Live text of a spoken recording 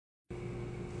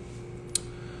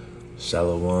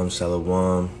Shalom,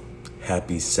 shalom.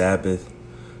 Happy Sabbath.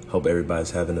 Hope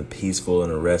everybody's having a peaceful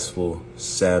and a restful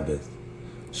Sabbath.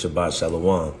 Shabbat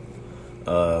shalom.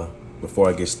 Before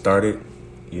I get started,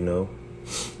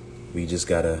 we just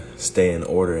gotta stay in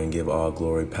order and give all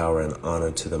glory, power, and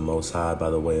honor to the Most High by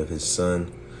the way of His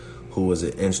Son, who was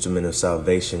an instrument of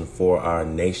salvation for our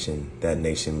nation. That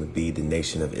nation would be the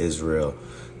nation of Israel.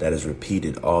 That is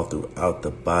repeated all throughout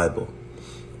the Bible.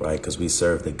 Right, because we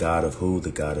serve the God of who? The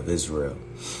God of Israel.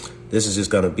 This is just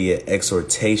going to be an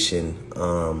exhortation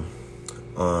on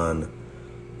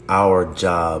our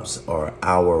jobs or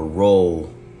our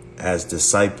role as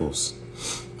disciples.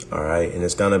 All right, and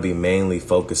it's going to be mainly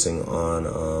focusing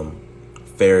on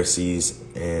Pharisees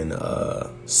and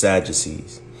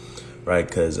Sadducees. Right,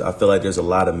 because I feel like there's a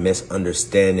lot of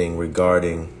misunderstanding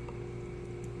regarding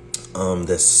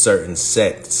the certain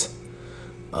sects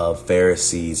of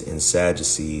Pharisees and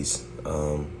Sadducees.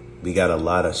 We got a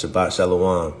lot of Shabbat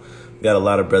Shalom. We got a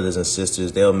lot of brothers and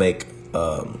sisters. They'll make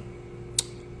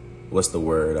what's the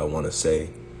word I want to say?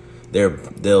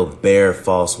 They'll bear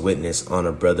false witness on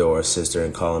a brother or a sister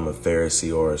and call him a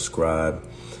Pharisee or a scribe.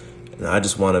 And I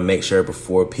just want to make sure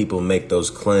before people make those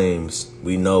claims,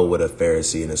 we know what a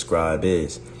Pharisee and a scribe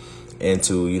is. And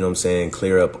to,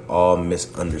 clear up all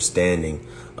misunderstanding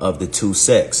of the two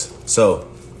sects. So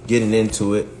getting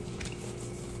into it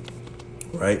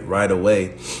right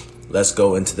away, let's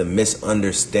go into the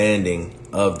misunderstanding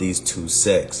of these two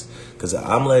sects, because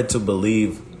I'm led to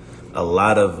believe a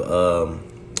lot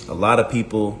of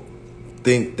people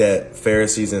think that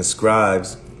Pharisees and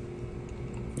scribes,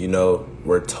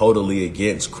 were totally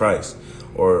against Christ,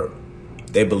 or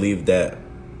they believe that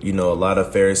a lot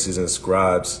of Pharisees and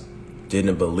scribes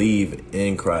didn't believe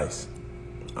in Christ.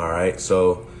 All right,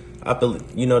 so I believe,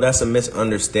 that's a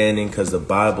misunderstanding, because the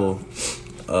Bible,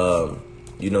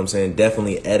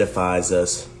 definitely edifies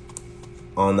us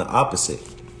on the opposite.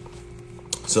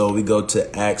 So we go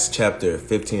to Acts chapter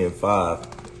 15 and 5.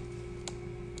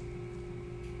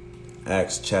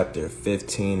 Acts chapter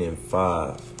 15 and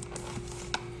 5.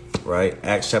 Right?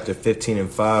 Acts chapter 15 and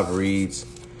 5 reads,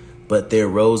 "But there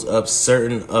rose up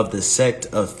certain of the sect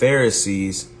of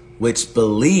Pharisees which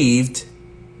believed,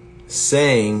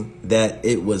 saying that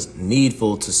it was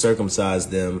needful to circumcise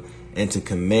them and to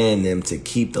command them to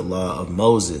keep the law of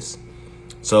Moses."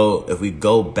 So if we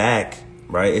go back,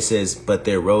 right, it says, "But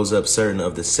there rose up certain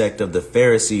of the sect of the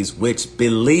Pharisees which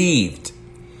believed,"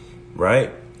 right?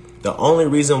 The only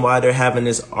reason why they're having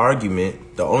this argument,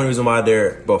 the only reason why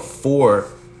they're before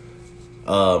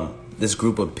this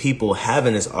group of people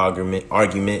having this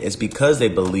argument is because they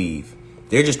believe.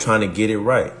 They're just trying to get it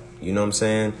right. You know what I'm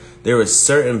saying? There were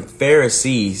certain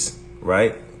Pharisees,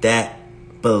 right, that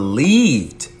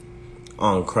believed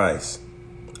on Christ.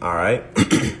 All right.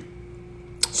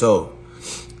 So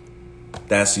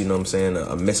that's,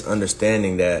 a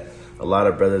misunderstanding that a lot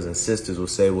of brothers and sisters will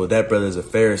say, well, that brother's a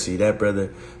Pharisee, that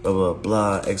brother, blah, blah,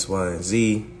 blah, X, Y, and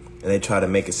Z. And they try to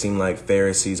make it seem like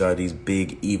Pharisees are these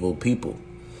big evil people.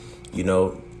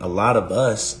 A lot of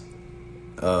us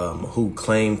who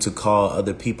claim to call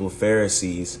other people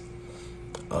Pharisees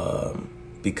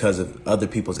because of other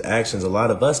people's actions, a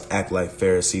lot of us act like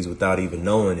Pharisees without even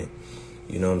knowing it.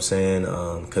 You know what I'm saying?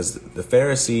 Because the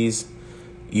Pharisees,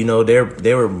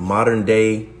 they were modern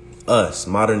day us.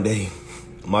 You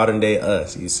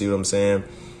see what I'm saying?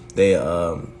 They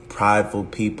prideful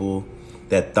people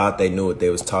that thought they knew what they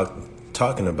was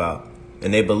talking about,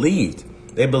 and they believed.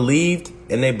 They believed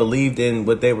in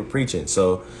what they were preaching.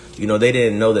 So, they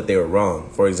didn't know that they were wrong.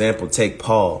 For example, take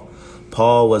Paul.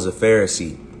 Paul was a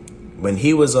Pharisee. When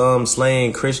he was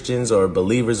slaying Christians or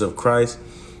believers of Christ,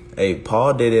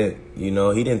 Paul didn't, he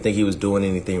didn't think he was doing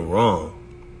anything wrong.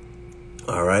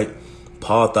 All right.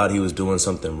 Paul thought he was doing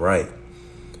something right.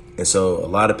 And so a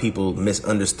lot of people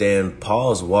misunderstand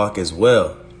Paul's walk as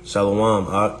well. Shalom.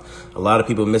 A lot of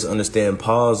people misunderstand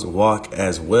Paul's walk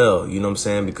as well. You know what I'm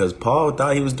saying? Because Paul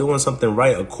thought he was doing something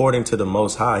right according to the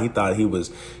Most High. He thought he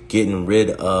was getting rid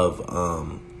of,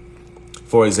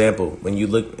 for example, when you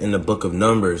look in the book of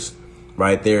Numbers,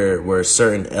 right, there were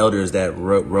certain elders that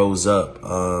rose up.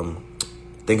 I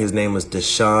think his name was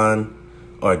Dathan,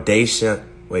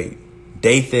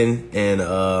 and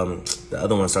the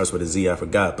other one starts with a Z, I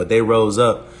forgot. But they rose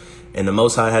up, and the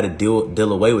Most High had to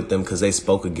deal away with them because they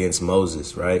spoke against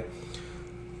Moses, right?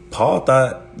 Paul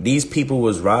thought these people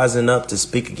was rising up to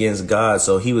speak against God,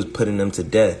 so he was putting them to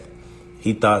death.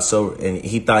 He thought so, and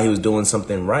he thought he was doing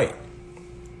something right.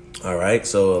 All right,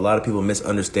 so a lot of people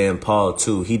misunderstand Paul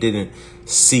too. He didn't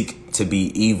seek to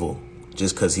be evil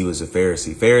just because he was a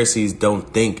Pharisee. Pharisees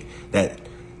don't think that,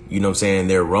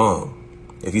 they're wrong.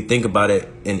 If you think about it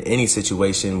in any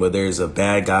situation where there's a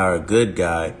bad guy or a good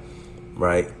guy,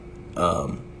 right?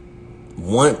 Both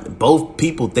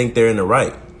people think they're in the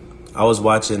right. I was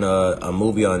watching a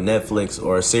movie on Netflix,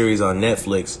 or a series on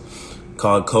Netflix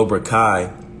called Cobra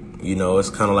Kai. You know, it's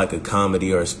kind of like a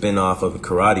comedy or a spinoff of a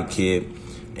Karate Kid.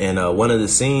 And one of the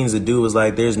scenes, the dude was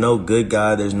like, there's no good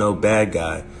guy, there's no bad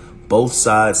guy. Both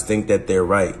sides think that they're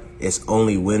right. It's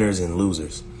only winners and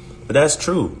losers. But that's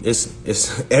true.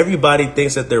 It's everybody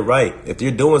thinks that they're right. If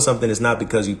you're doing something, it's not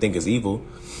because you think it's evil,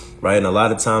 right? And a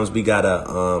lot of times we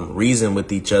gotta reason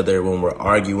with each other when we're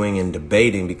arguing and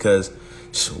debating, because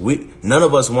none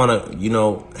of us want to, you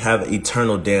know, have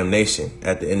eternal damnation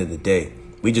at the end of the day.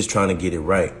 We just trying to get it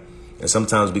right. And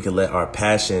sometimes we can let our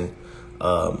passion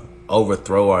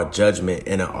overthrow our judgment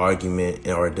in an argument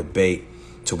or a debate,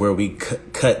 to where we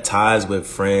cut ties with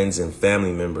friends and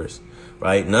family members,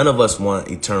 right? None of us want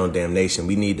eternal damnation.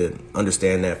 We need to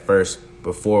understand that first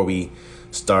before we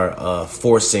start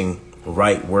forcing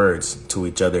right words to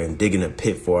each other and digging a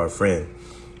pit for our friend.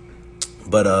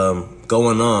 But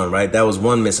going on, right? That was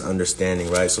one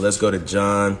misunderstanding, right? So let's go to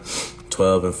John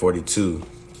 12 and 42.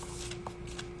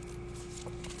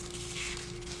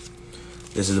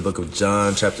 This is the book of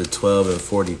John, chapter 12 and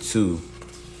 42.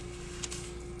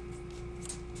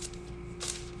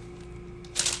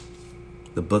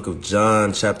 The book of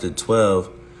John, chapter 12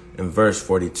 and verse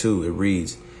 42. It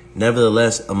reads,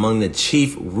 nevertheless, among the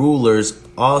chief rulers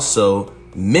also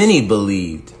many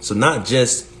believed. So not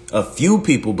just a few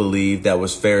people believed, that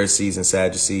was Pharisees and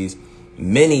Sadducees.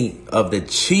 Many of the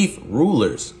chief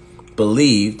rulers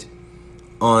believed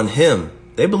on him.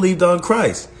 They believed on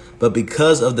Christ. But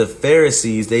because of the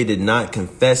Pharisees, they did not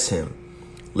confess him,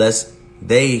 lest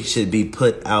they should be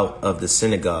put out of the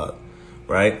synagogue,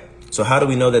 right? So how do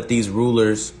we know that these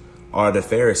rulers are the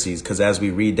Pharisees? Because as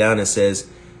we read down, it says,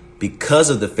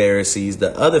 because of the Pharisees,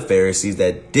 the other Pharisees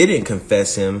that didn't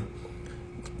confess him,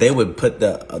 they would put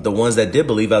the ones that did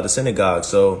believe out the synagogue.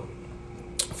 So,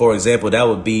 for example, that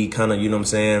would be kind of, you know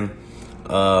what I'm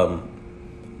saying,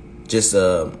 just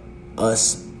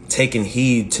us taking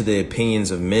heed to the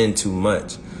opinions of men too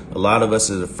much. A lot of us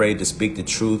is afraid to speak the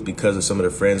truth because of some of the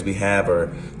friends we have,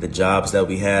 or the jobs that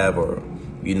we have, or,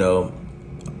 you know,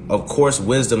 of course,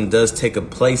 wisdom does take a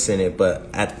place in it. But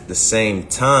at the same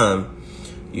time,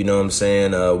 you know what I'm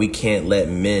saying, we can't let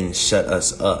men shut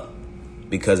us up,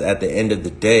 because at the end of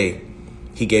the day,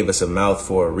 he gave us a mouth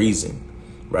for a reason,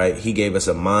 right? He gave us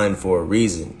a mind for a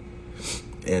reason.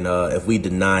 And if we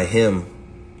deny him,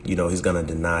 you know, he's going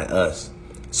to deny us.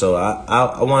 So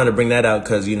I wanted to bring that out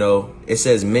because, you know, it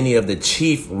says many of the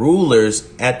chief rulers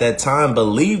at that time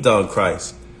believed on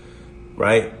Christ,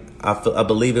 right? I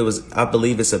believe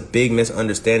it's a big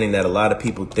misunderstanding that a lot of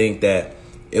people think that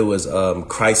it was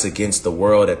Christ against the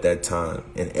world at that time,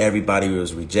 and everybody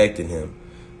was rejecting him.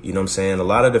 You know what I'm saying? A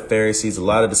lot of the Pharisees, a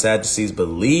lot of the Sadducees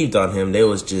believed on him. They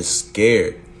was just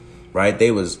scared, right?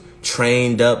 They was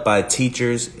trained up by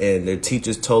teachers, and their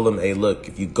teachers told them, hey, look,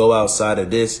 if you go outside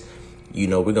of this, you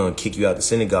know, we're going to kick you out the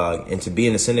synagogue. And to be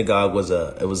in the synagogue was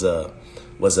a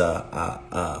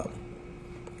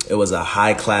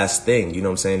high class thing. You know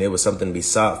what I'm saying? It was something to be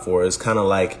sought for. It's kind of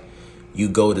like you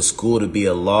go to school to be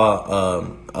a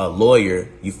lawyer.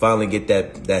 You finally get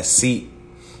that seat,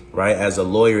 right, as a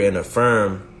lawyer in a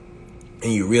firm,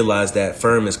 and you realize that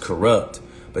firm is corrupt,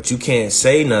 but you can't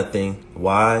say nothing.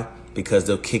 Why? Because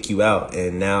they'll kick you out.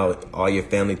 And now all your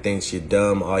family thinks you're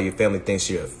dumb. All your family thinks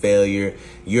you're a failure.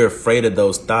 You're afraid of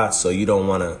those thoughts. So you don't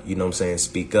want to, you know what I'm saying,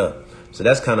 speak up. So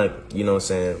that's kind of, you know what I'm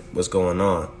saying, what's going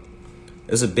on.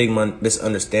 There's a big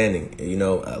misunderstanding. You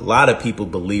know, a lot of people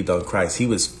believed on Christ. He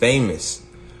was famous,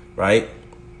 right?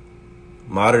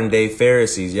 Modern day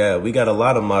Pharisees. Yeah, we got a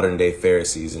lot of modern day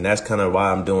Pharisees. And that's kind of why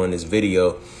I'm doing this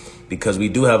video, because we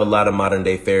do have a lot of modern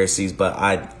day Pharisees. But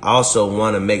I also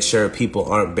want to make sure people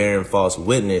aren't bearing false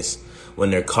witness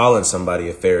when they're calling somebody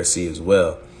a Pharisee as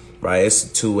well, right? It's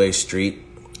a two-way street,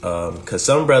 because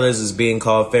some brothers is being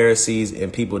called Pharisees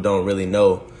and people don't really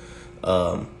know.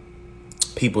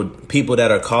 People that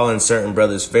are calling certain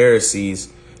brothers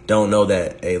Pharisees don't know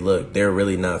that, hey, look, they're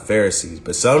really not Pharisees.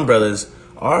 But some brothers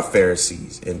are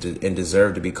Pharisees and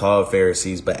deserve to be called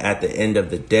Pharisees. But at the end of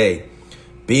the day,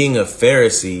 being a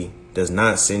Pharisee does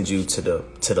not send you to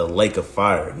the lake of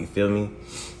fire. You feel me?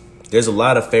 There's a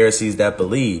lot of Pharisees that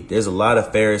believe. There's a lot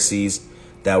of Pharisees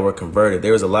that were converted.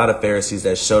 There was a lot of Pharisees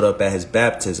that showed up at his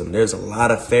baptism. There's a lot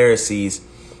of Pharisees,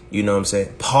 you know what I'm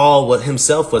saying? Paul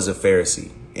himself was a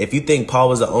Pharisee. If you think Paul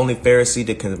was the only Pharisee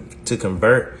to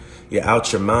convert, you're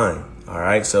out your mind. All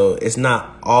right. So it's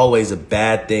not always a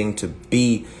bad thing to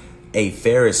be a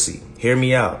Pharisee. Hear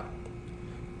me out.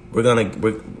 we're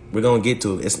gonna get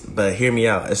to it. But hear me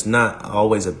out. It's not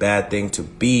always a bad thing to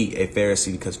be a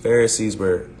Pharisee, because Pharisees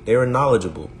were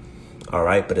knowledgeable. All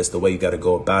right, but it's the way you got to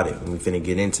go about it, and we finna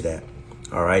get into that.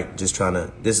 All right, this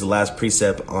is the last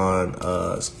precept on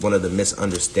one of the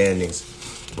misunderstandings,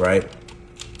 right?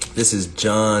 This is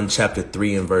John chapter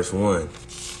 3 and verse 1.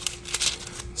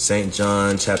 St.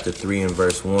 John chapter 3 and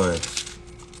verse 1.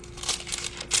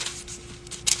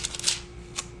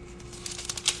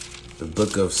 The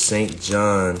book of St.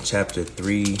 John chapter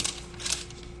 3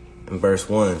 and verse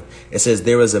 1. It says,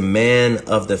 there was a man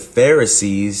of the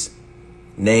Pharisees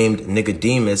named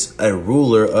Nicodemus, a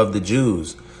ruler of the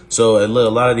Jews. So a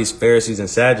lot of these Pharisees and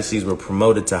Sadducees were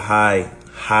promoted to high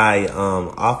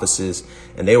offices,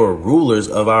 and they were rulers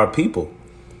of our people.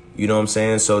 You know what I'm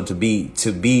saying? So to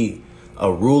be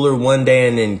a ruler one day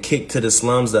and then kicked to the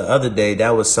slums the other day, that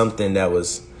was something that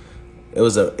was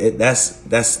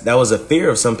that was a fear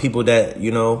of some people that,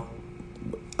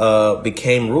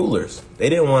 became rulers. They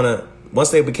didn't want to,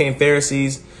 once they became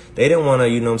Pharisees, they didn't want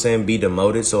to, be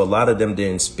demoted. So a lot of them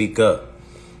didn't speak up.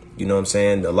 You know what I'm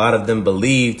saying? A lot of them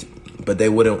believed, but they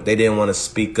didn't want to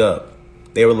speak up.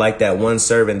 They were like that one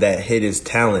servant that hid his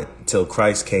talent till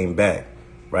Christ came back,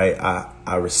 right?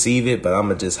 I receive it, but I'm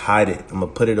going to just hide it. I'm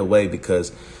going to put it away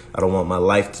because I don't want my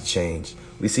life to change.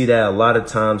 We see that a lot of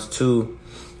times too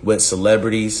with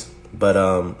celebrities, but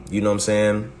you know what I'm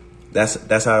saying?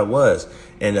 That's how it was.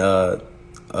 And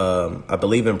I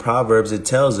believe in Proverbs, it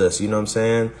tells us, you know what I'm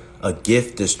saying? A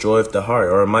gift destroyeth the heart,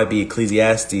 or it might be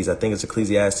Ecclesiastes. I think it's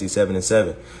Ecclesiastes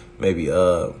 7:7, maybe.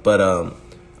 But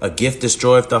a gift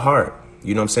destroyeth the heart.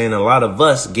 You know what I'm saying? A lot of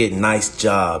us get nice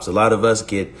jobs. A lot of us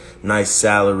get nice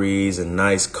salaries and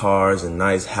nice cars and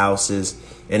nice houses,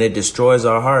 and it destroys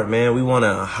our heart, man. We want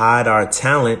to hide our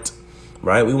talent,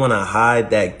 right? We want to hide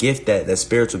that gift, that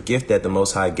spiritual gift that the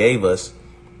Most High gave us.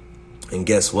 And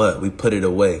guess what? We put it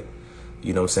away.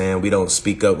 You know what I'm saying? We don't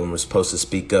speak up when we're supposed to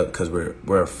speak up because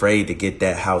we're afraid to get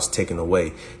that house taken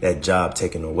away, that job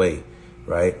taken away,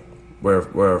 right?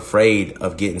 We're afraid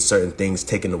of getting certain things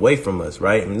taken away from us,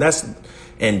 right?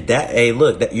 Hey,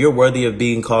 look, that you're worthy of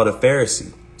being called a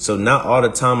Pharisee. So not all the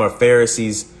time are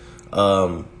Pharisees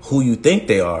who you think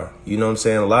they are. You know what I'm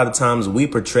saying? A lot of times we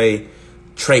portray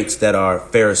traits that are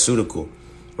Pharisaical,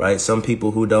 right? Some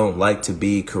people who don't like to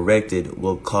be corrected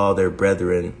will call their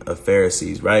brethren of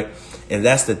Pharisees, right? And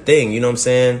that's the thing, you know what I'm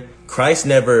saying? Christ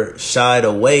never shied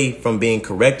away from being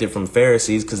corrected from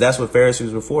Pharisees, because that's what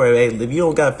Pharisees were for. Hey, if you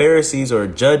don't got Pharisees or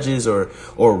judges or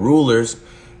rulers,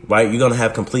 right, you're going to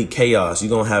have complete chaos. You're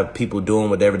going to have people doing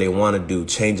whatever they want to do,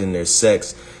 changing their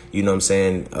sex, you know what I'm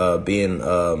saying, being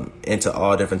into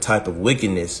all different type of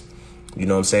wickedness, you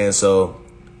know what I'm saying? So,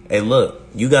 hey, look,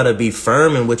 you got to be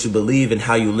firm in what you believe and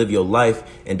how you live your life.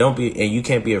 And you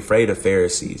can't be afraid of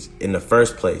Pharisees in the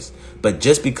first place. But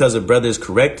just because a brother is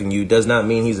correcting you does not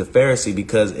mean he's a Pharisee,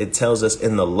 because it tells us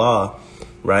in the law,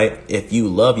 right? If you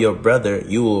love your brother,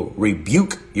 you will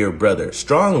rebuke your brother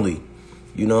strongly,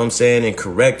 you know what I'm saying, and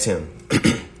correct him.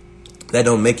 That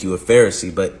don't make you a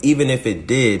Pharisee. But even if it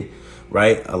did,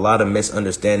 right, a lot of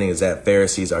misunderstanding is that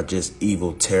Pharisees are just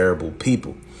evil, terrible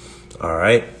people. All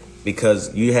right.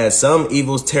 Because you had some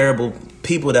evil, terrible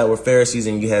people that were Pharisees,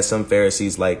 and you had some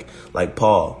Pharisees like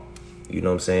Paul, you know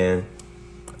what I'm saying?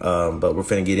 But we're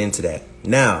finna get into that.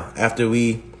 Now, I'll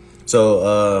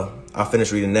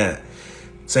finish reading that.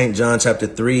 St. John chapter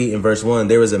 3 and verse 1,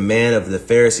 there was a man of the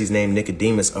Pharisees named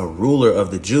Nicodemus, a ruler of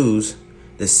the Jews.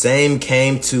 The same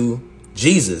came to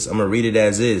Jesus. I'm going to read it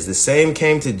as is. The same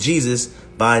came to Jesus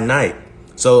by night.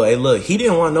 So, hey, look, he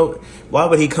didn't want why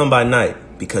would he come by night?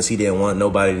 Because he didn't want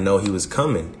nobody to know he was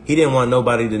coming. He didn't want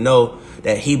nobody to know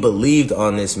that he believed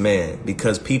on this man,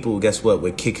 because people, guess what,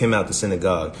 would kick him out the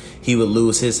synagogue. He would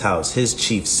lose his house, his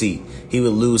chief seat. He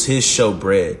would lose his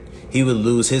showbread. He would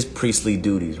lose his priestly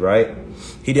duties, right?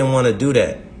 He didn't want to do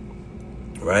that,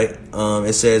 right?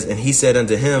 It says, and he said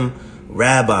unto him,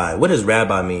 Rabbi. What does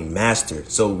rabbi mean? Master.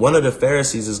 So one of the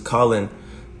Pharisees is calling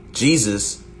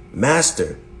Jesus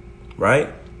master, right?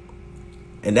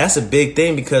 And that's a big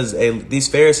thing, because these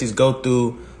Pharisees go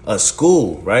through a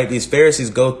school, right? These Pharisees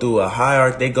go through a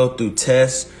hierarchy. They go through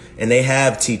tests, and they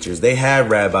have teachers. They have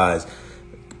rabbis.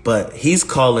 But he's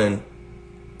calling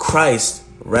Christ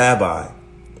rabbi,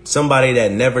 somebody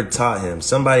that never taught him,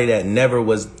 somebody that never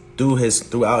was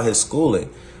throughout his schooling,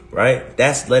 right?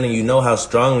 That's letting you know how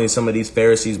strongly some of these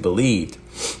Pharisees believed.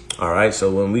 All right.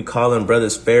 So when we call them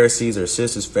brothers Pharisees or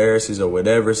sisters Pharisees or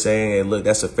whatever, saying, hey, look,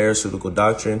 that's a Pharisaical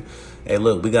doctrine. Hey,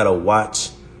 look, we got to watch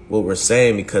what we're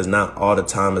saying, because not all the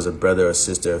time is a brother or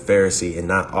sister a Pharisee, and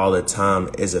not all the time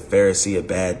is a Pharisee a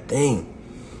bad thing.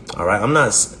 All right.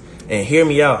 And hear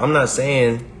me out. I'm not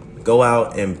saying go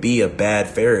out and be a bad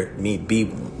Pharisee, be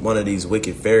one of these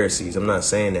wicked Pharisees. I'm not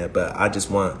saying that, but I just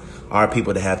want our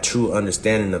people to have true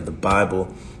understanding of the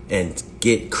Bible and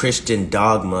get Christian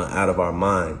dogma out of our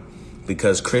mind,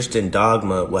 because Christian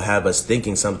dogma will have us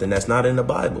thinking something that's not in the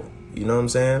Bible. You know what I'm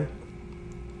saying?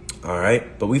 All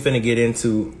right. But we finna get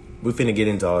into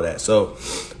all that. So,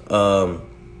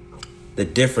 the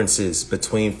differences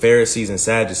between Pharisees and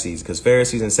Sadducees, because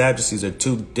Pharisees and Sadducees are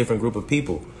two different group of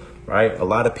people, right? A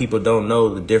lot of people don't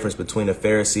know the difference between a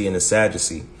Pharisee and a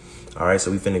Sadducee. All right. So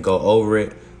we finna go over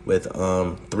it with,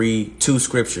 two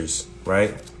scriptures,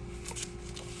 right?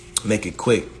 Make it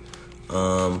quick.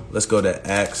 Let's go to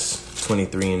Acts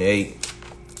 23:8.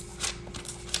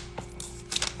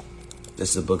 This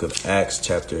is the book of Acts,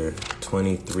 chapter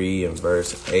 23 and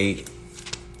verse 8.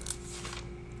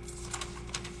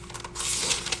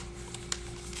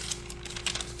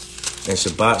 And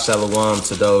Shabbat Shalom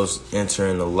to those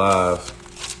entering the live,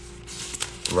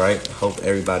 right? Hope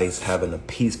everybody's having a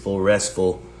peaceful,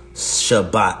 restful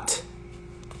Shabbat.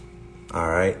 All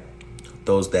right.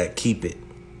 Those that keep it,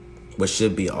 which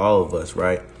should be all of us,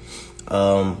 right?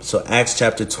 So Acts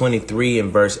chapter 23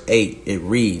 and verse 8, it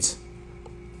reads,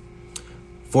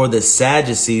 "For the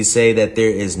Sadducees say that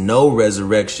there is no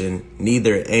resurrection,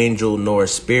 neither angel nor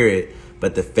spirit,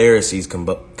 but the Pharisees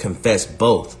confess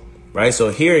both." Right? So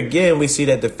here again, we see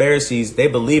that the Pharisees, they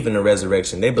believe in the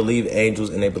resurrection. They believe angels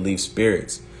and they believe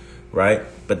spirits. Right?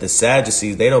 But the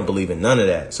Sadducees, they don't believe in none of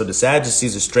that. So the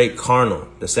Sadducees are straight carnal.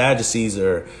 The Sadducees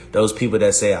are those people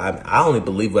that say, I only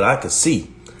believe what I can see.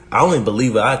 I only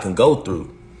believe what I can go through.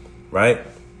 Right?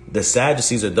 The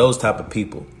Sadducees are those type of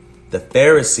people. The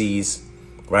Pharisees,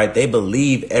 right, they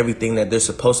believe everything that they're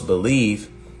supposed to believe.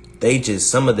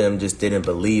 Some of them just didn't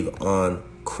believe on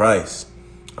Christ.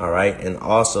 All right. And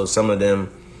also some of them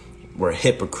were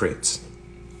hypocrites.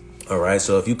 All right.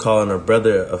 So if you calling a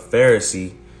brother a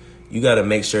Pharisee, you got to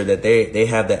make sure that they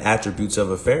have the attributes of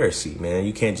a Pharisee, man.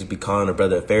 You can't just be calling a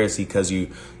brother a Pharisee because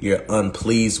you're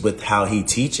unpleased with how he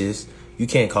teaches. You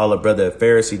can't call a brother a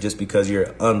Pharisee just because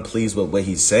you're unpleased with what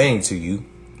he's saying to you.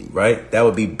 Right. That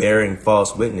would be bearing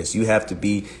false witness. You have to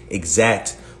be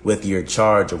exact with your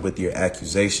charge or with your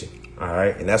accusation. All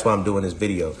right. And that's why I'm doing this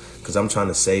video, because I'm trying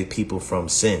to save people from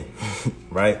sin.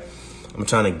 Right. I'm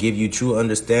trying to give you true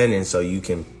understanding so you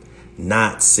can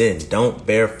not sin. Don't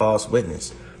bear false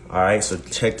witness. All right. So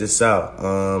check this out.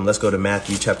 Let's go to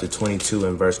Matthew chapter 22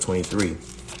 and verse 23.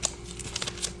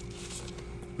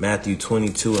 Matthew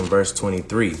 22 and verse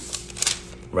 23.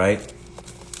 Right.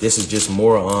 This is just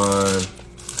more on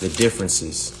the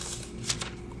differences.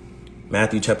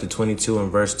 Matthew chapter 22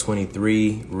 and verse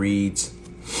 23 reads,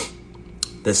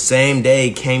 "The same day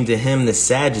came to him the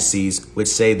Sadducees, which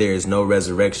say there is no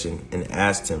resurrection, and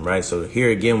asked him," right? So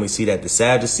here again, we see that the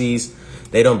Sadducees,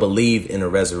 they don't believe in a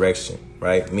resurrection,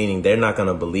 right? Meaning they're not going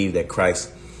to believe that Christ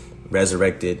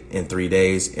resurrected in 3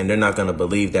 days, and they're not going to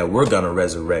believe that we're going to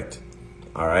resurrect.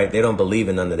 All right. They don't believe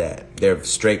in none of that. They're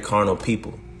straight carnal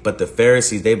people. But the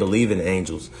Pharisees, they believe in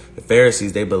angels. The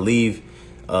Pharisees, they believe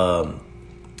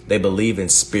in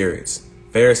spirits.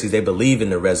 Pharisees, they believe in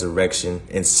the resurrection.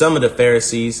 And some of the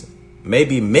Pharisees,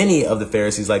 maybe many of the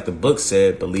Pharisees, like the book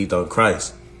said, believed on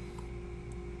Christ.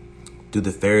 Do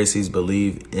the Pharisees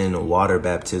believe in water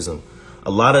baptism?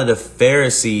 A lot of the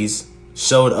Pharisees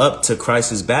showed up to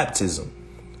Christ's baptism.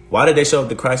 Why did they show up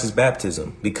to Christ's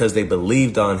baptism? Because they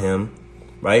believed on him,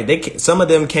 right? Some of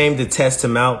them came to test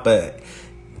him out, but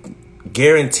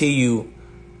guarantee you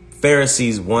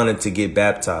Pharisees wanted to get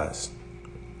baptized.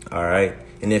 All right.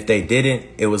 And if they didn't,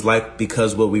 it was like,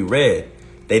 because what we read,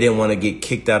 they didn't want to get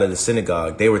kicked out of the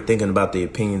synagogue. They were thinking about the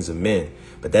opinions of men.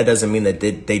 But that doesn't mean that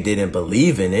they didn't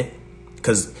believe in it,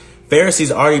 because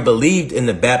Pharisees already believed in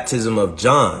the baptism of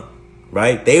John.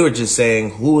 Right. They were just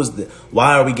saying,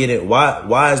 why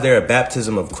is there a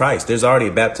baptism of Christ? There's already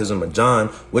a baptism of John.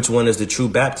 Which one is the true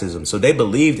baptism? So they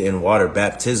believed in water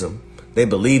baptism. They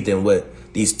believed in what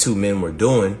these two men were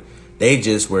doing. They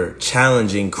just were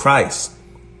challenging Christ.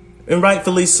 And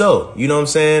rightfully so. You know what I'm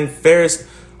saying?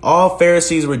 All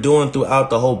Pharisees were doing throughout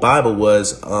the whole Bible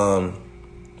was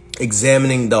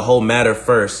examining the whole matter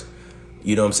first.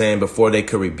 You know what I'm saying? Before they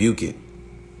could rebuke it.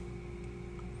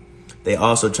 They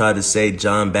also tried to say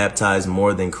John baptized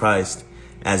more than Christ,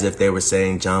 as if they were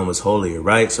saying John was holier,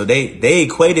 right? So they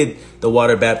equated the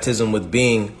water baptism with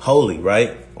being holy,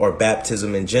 right? Or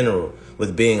baptism in general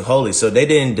with being holy. So they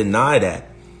didn't deny that,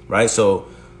 right? So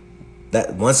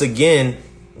that, once again,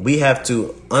 we have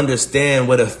to understand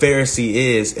what a Pharisee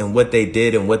is and what they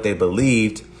did and what they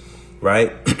believed,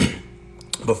 right?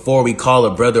 Before we call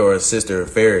a brother or a sister a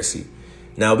Pharisee.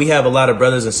 Now, we have a lot of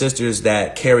brothers and sisters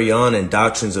that carry on in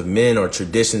doctrines of men or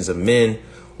traditions of men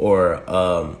or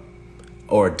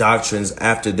doctrines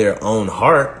after their own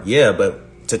heart. Yeah,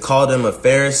 but to call them a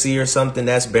Pharisee or something,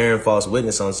 that's bearing false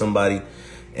witness on somebody.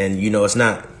 And, you know, it's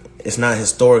not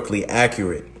historically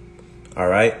accurate. All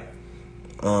right.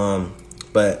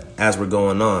 But as we're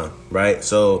going on, right.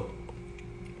 So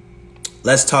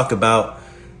let's talk about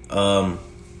the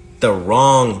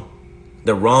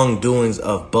wrongdoings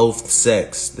of both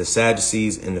sects, the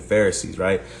Sadducees and the Pharisees,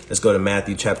 right? Let's go to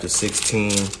Matthew chapter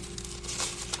 16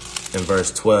 and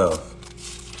verse 12.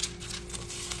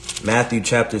 Matthew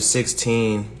chapter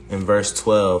 16 and verse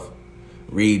 12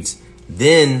 reads,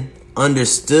 "Then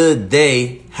understood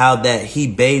they how that he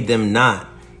bade them not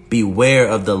beware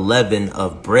of the leaven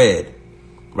of bread."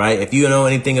 Right? If you know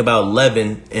anything about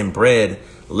leaven and bread,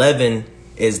 leaven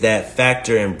is that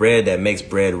factor in bread that makes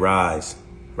bread rise.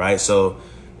 Right? So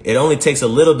it only takes a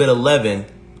little bit of leaven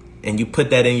and you put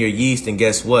that in your yeast, and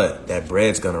guess what? That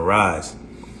bread's going to rise.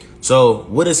 So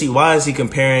why is he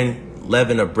comparing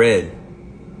leaven of bread?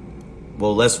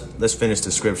 Well, let's finish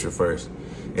the scripture first.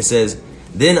 It says,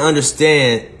 then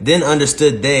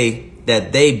understood they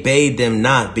that they bade them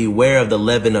not beware of the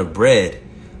leaven of bread,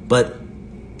 but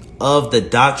of the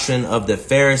doctrine of the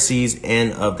Pharisees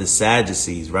and of the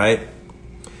Sadducees, right?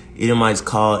 Edomites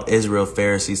call Israel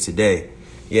Pharisees today.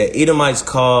 Yeah, Edomites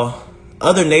call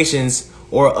other nations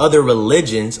or other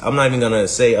religions. I'm not even going to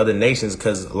say other nations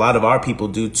because a lot of our people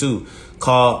do too.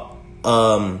 Call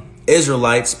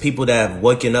Israelites, people that have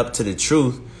woken up to the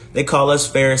truth. They call us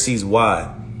Pharisees.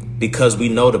 Why? Because we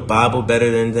know the Bible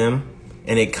better than them.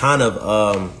 And it kind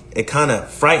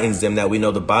of frightens them that we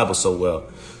know the Bible so well.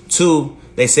 Two,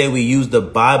 they say we use the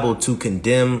Bible to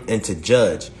condemn and to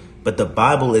judge. But the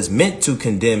Bible is meant to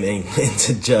condemn and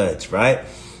to judge, right?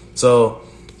 So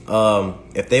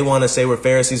if they want to say we're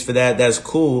Pharisees for that, that's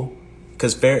cool.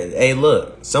 Because, hey,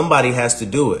 look, somebody has to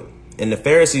do it. And the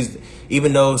Pharisees,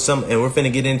 even though and we're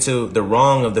finna get into the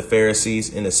wrong of the Pharisees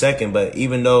in a second, but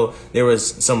even though there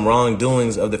was some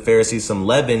wrongdoings of the Pharisees, some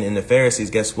leaven in the Pharisees,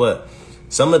 guess what?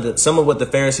 Some of what the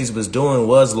Pharisees was doing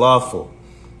was lawful.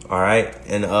 All right.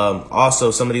 And also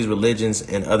some of these religions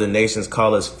and other nations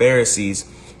call us Pharisees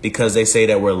because they say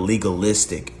that we're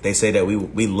legalistic. They say that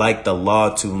we like the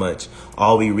law too much.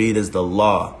 All we read is the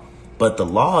law. But the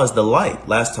law is the light.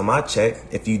 Last time I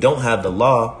checked, if you don't have the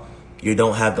law, you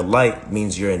don't have the light,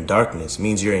 means you're in darkness,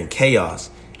 means you're in chaos,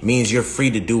 means you're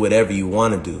free to do whatever you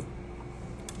want to do.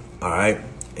 All right.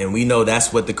 And we know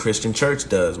that's what the Christian church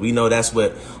does. We know that's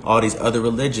what all these other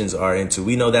religions are into.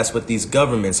 We know that's what these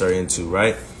governments are into,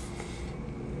 right?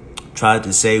 Tried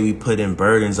to say we put in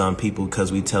burdens on people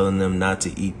because we telling them not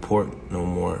to eat pork no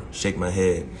more. Shake my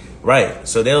head. Right.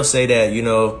 So they'll say that, you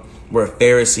know, we're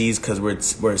Pharisees because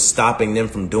we're stopping them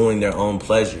from doing their own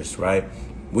pleasures, right?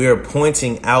 We are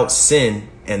pointing out sin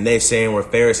and they're saying we're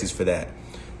Pharisees for that.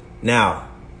 Now,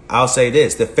 I'll say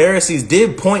this. The Pharisees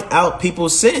did point out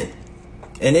people's sin.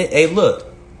 And hey,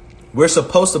 look, we're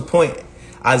supposed to point.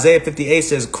 Isaiah 58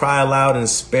 says, cry aloud and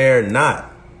spare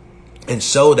not, and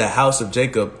show the house of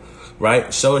Jacob,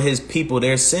 right? Show his people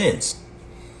their sins.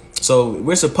 So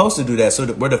we're supposed to do that.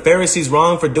 So were the Pharisees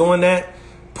wrong for doing that?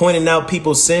 Pointing out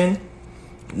people's sin?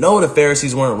 No, the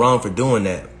Pharisees weren't wrong for doing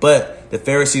that. But the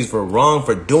Pharisees were wrong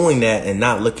for doing that and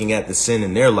not looking at the sin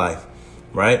in their life,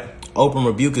 right? Open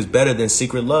rebuke is better than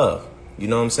secret love. You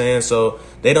know what I'm saying? So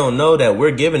they don't know that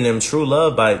we're giving them true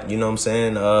love by, you know what I'm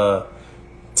saying,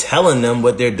 telling them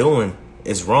what they're doing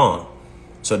is wrong.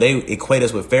 So they equate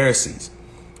us with Pharisees.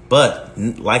 But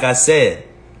like I said,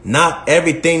 not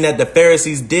everything that the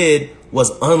Pharisees did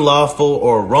was unlawful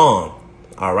or wrong.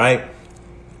 All right.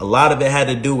 A lot of it had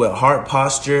to do with heart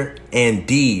posture and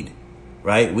deed.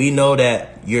 Right. We know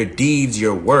that your deeds,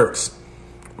 your works,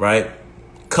 right,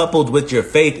 coupled with your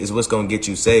faith is what's going to get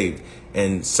you saved.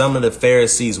 And some of the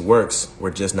Pharisees' works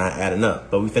were just not adding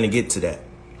up. But we're finna get to that.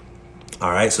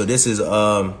 All right. So this is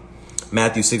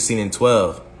Matthew 16 and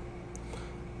 12.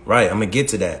 Right. I'm going to get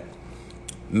to that.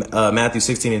 Matthew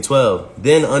 16 and 12.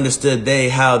 Then understood they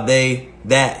how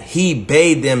that he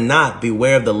bade them not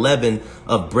beware of the leaven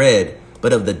of bread,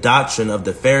 but of the doctrine of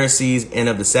the Pharisees and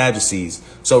of the Sadducees.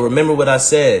 So remember what I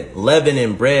said. Leaven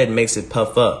and bread makes it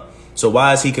puff up. So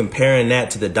why is he comparing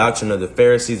that to the doctrine of the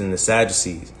Pharisees and the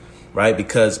Sadducees? Right?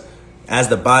 Because as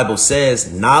the Bible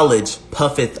says, knowledge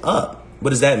puffeth up. What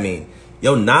does that mean?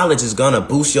 Your knowledge is going to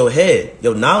boost your head.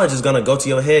 Your knowledge is going to go to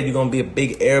your head. You're going to be a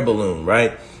big air balloon,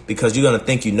 right? Because you're going to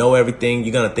think you know everything.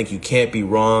 You're going to think you can't be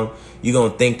wrong. You're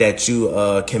going to think that you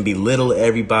can belittle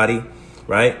everybody,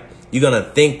 right? You're going to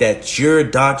think that your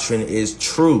doctrine is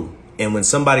true. And when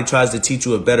somebody tries to teach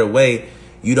you a better way,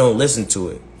 you don't listen to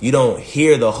it. You don't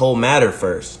hear the whole matter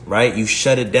first, right? You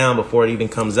shut it down before it even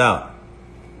comes out.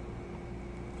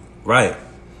 Right.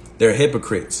 They're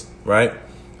hypocrites, right?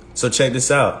 So check this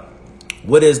out.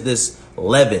 What is this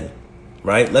leaven,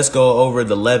 right? Let's go over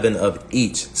the leaven of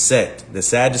each sect. The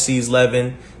Sadducees'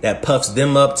 leaven that puffs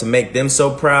them up to make them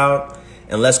so proud.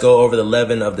 And let's go over the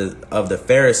leaven of the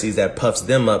Pharisees that puffs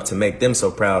them up to make them so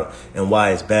proud and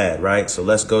why it's bad, right? So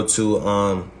let's go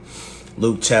to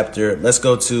Luke chapter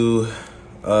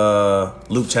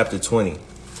 20,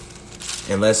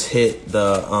 and let's hit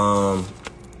the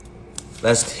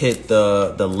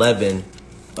leaven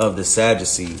of the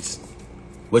Sadducees,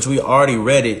 which we already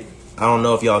read it. I don't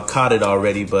know if y'all caught it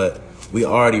already, but we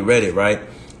already read it, right?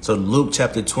 So Luke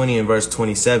chapter 20 and verse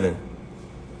 27,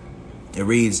 it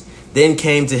reads, "Then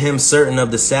came to him certain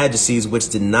of the Sadducees which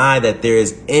deny that there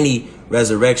is any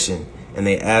resurrection, and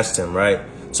they asked him," right?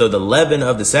 So the leaven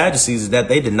of the Sadducees is that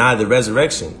they deny the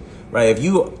resurrection, right? If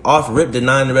you off rip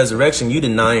denying the resurrection, you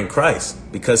denying Christ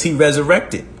because he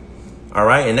resurrected. All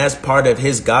right. And that's part of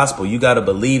his gospel. You got to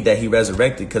believe that he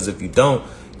resurrected, because if you don't,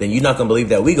 then you're not going to believe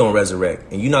that we going to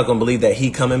resurrect, and you're not going to believe that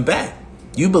he coming back.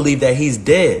 You believe that he's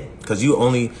dead because you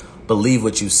only believe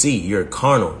what you see. You're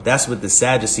carnal. That's what the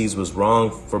Sadducees was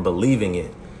wrong for believing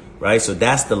it. Right. So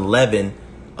that's the leaven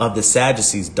of the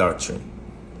Sadducees doctrine.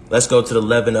 Let's go to the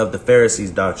leaven of the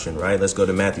Pharisees doctrine. Right. Let's go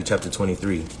to Matthew chapter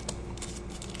 23.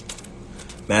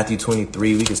 Matthew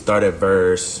 23. We can start at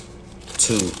verse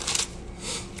 2.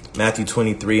 Matthew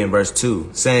 23 and verse 2,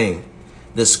 saying,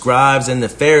 "The scribes and the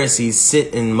Pharisees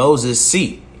sit in Moses'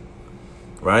 seat."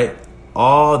 Right.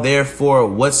 "All therefore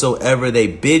whatsoever they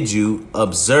bid you,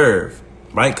 observe."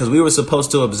 Right. Because we were supposed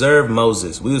to observe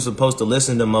Moses. We were supposed to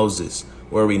listen to Moses.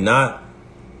 Were we not?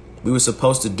 We were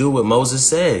supposed to do what Moses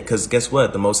said, because guess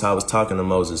what? The Most High was talking to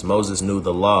Moses. Moses knew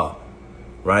the law.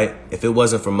 Right. If it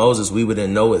wasn't for Moses, we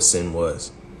wouldn't know what sin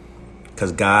was,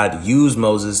 because God used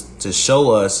Moses to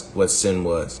show us what sin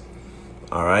was.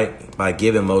 All right. By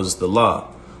giving Moses the law.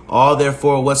 "All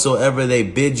therefore whatsoever they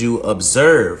bid you,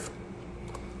 observe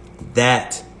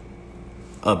that,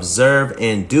 observe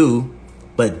and do,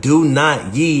 but do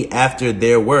not ye after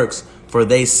their works, for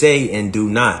they say and do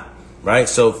not." Right.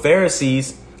 So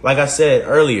Pharisees, like I said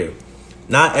earlier,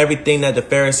 not everything that the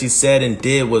Pharisees said and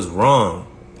did was wrong.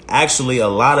 Actually, a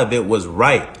lot of it was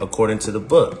right, according to the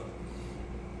book.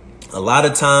 A lot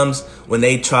of times when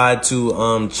they tried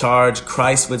to charge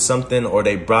Christ with something, or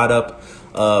they brought up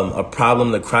a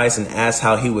problem to Christ and asked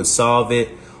how he would solve it,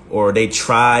 or they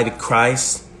tried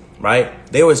Christ, right?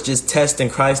 They was just testing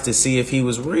Christ to see if he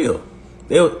was real.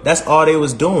 That's all they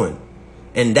was doing.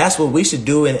 And that's what we should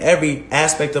do in every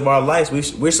aspect of our lives.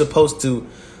 We're supposed to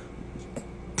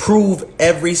prove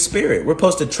every spirit. We're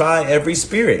supposed to try every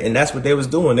spirit. And that's what they was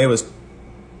doing.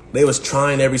 They was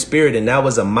trying every spirit, and that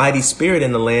was a mighty spirit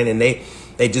in the land, and they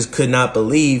just could not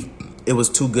believe it was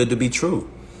too good to be true.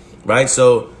 Right?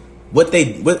 So what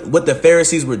the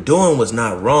Pharisees were doing was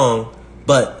not wrong,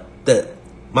 but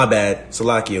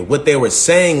what they were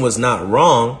saying was not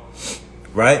wrong,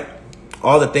 right?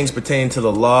 All the things pertaining to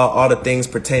the law, all the things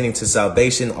pertaining to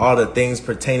salvation, all the things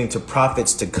pertaining to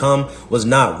prophets to come was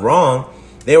not wrong.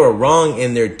 They were wrong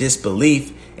in their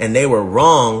disbelief, and they were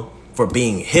wrong for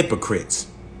being hypocrites.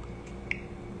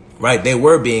 Right. They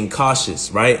were being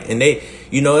cautious. Right. And they,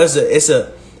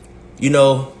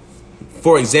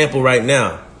 for example, right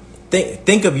now,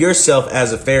 think of yourself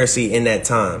as a Pharisee in that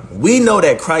time. We know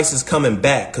that Christ is coming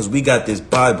back because we got this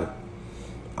Bible.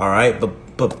 All right.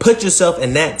 But put yourself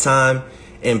in that time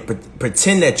and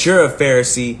pretend that you're a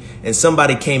Pharisee and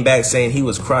somebody came back saying he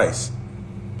was Christ.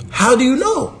 How do you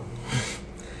know?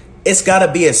 It's got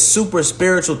to be a super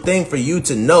spiritual thing for you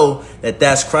to know that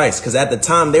that's Christ. Because at the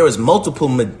time, there was multiple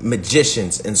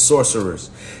magicians and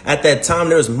sorcerers. At that time,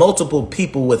 there was multiple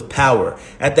people with power.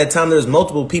 At that time, there was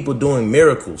multiple people doing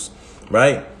miracles.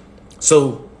 Right.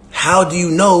 So how do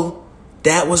you know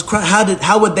that was Christ?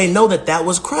 How would they know that that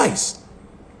was Christ?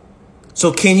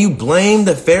 So can you blame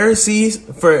the Pharisees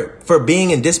for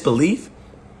being in disbelief?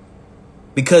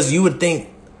 Because you would think,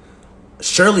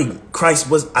 surely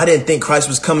I didn't think Christ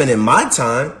was coming in my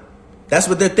time. That's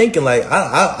what they're thinking. Like,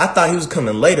 I thought he was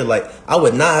coming later. Like, I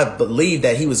would not have believed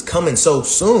that he was coming so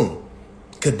soon.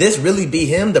 Could this really be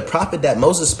him? The prophet that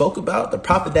Moses spoke about, the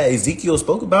prophet that Ezekiel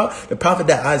spoke about, the prophet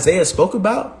that Isaiah spoke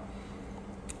about.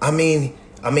 I mean,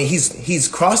 he's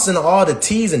crossing all the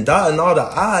T's and dotting all the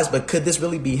I's, but could this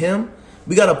really be him?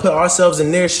 We got to put ourselves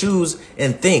in their shoes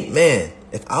and think, man,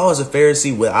 if I was a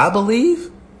Pharisee, would I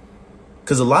believe?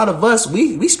 Because a lot of us,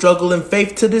 we struggle in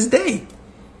faith to this day,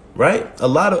 right?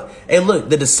 Hey, look,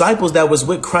 the disciples that was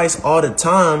with Christ all the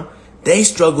time, they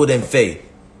struggled in faith,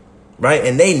 right?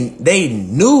 And they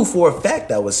knew for a fact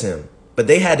that was him, but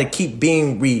they had to keep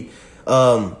being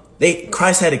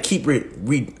Christ had to keep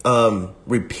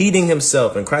repeating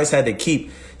himself, and Christ had to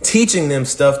keep teaching them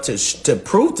stuff to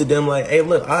prove to them like, hey,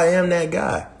 look, I am that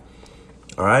guy.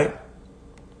 All right.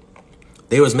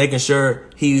 They was making sure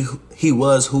he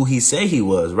was who he said he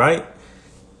was, right?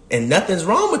 And nothing's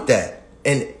wrong with that.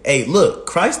 And hey, look,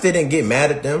 Christ didn't get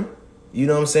mad at them. You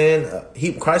know what I'm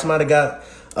saying? Christ might have got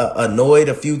annoyed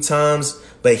a few times,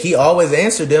 but he always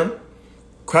answered them.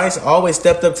 Christ always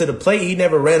stepped up to the plate. He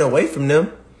never ran away from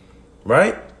them,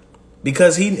 right?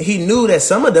 Because he knew that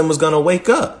some of them was going to wake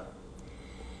up.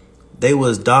 They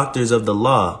was doctors of the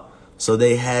law, so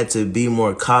they had to be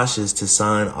more cautious to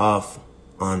sign off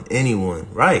on anyone,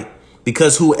 right?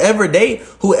 Because whoever they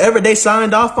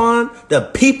signed off on, the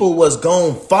people was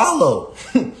going to follow,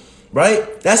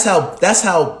 right? That's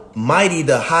how mighty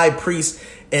the high priest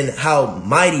and how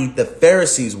mighty the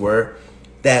Pharisees were,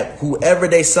 that whoever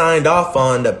they signed off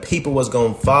on, the people was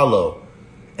going to follow.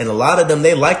 And a lot of them,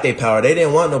 they liked their power. They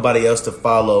didn't want nobody else to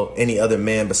follow any other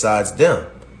man besides them,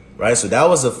 right? So that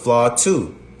was a flaw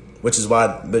too, which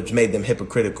made them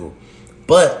hypocritical.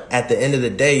 But at the end of the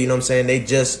day, you know what I'm saying?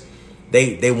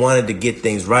 They wanted to get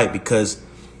things right because,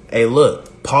 hey,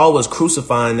 look, Paul was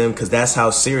crucifying them because that's how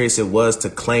serious it was to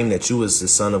claim that you was the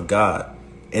son of God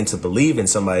and to believe in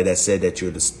somebody that said that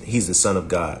he's the son of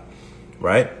God,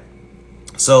 right?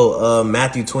 So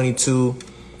Matthew 22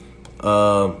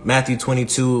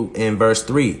 in verse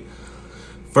 3,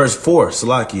 verse 4,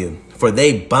 Salakia. For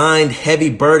they bind heavy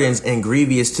burdens and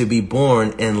grievous to be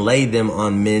borne and lay them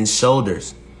on men's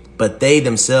shoulders, but they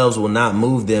themselves will not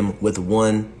move them with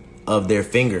one of their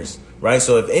fingers. Right.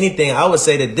 So if anything, I would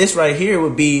say that this right here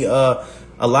would be a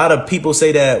lot of people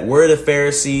say that we're the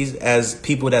Pharisees as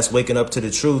people that's waking up to the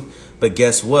truth. But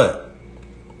guess what?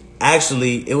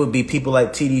 Actually, it would be people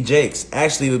like T.D. Jakes.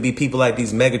 Actually, it would be people like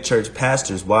these mega church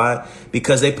pastors. Why?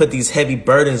 Because they put these heavy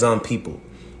burdens on people.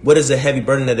 What is a heavy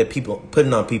burden that the people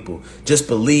putting on people? Just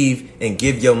believe and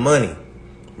give your money.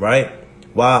 Right.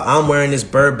 While I'm wearing this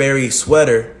Burberry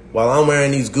sweater, while I'm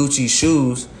wearing these Gucci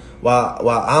shoes, while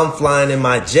I'm flying in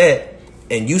my jet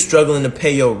and you struggling to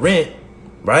pay your rent,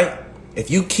 right?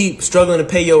 If you keep struggling to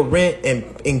pay your rent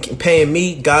and paying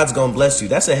me, God's going to bless you.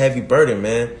 That's a heavy burden,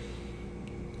 man.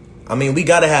 I mean, we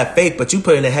got to have faith, but you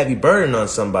putting a heavy burden on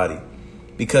somebody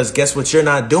because guess what you're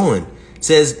not doing? It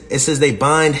says they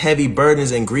bind heavy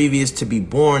burdens and grievous to be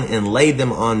borne and lay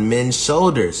them on men's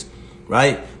shoulders,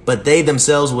 right? But they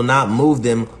themselves will not move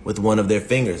them with one of their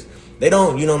fingers. They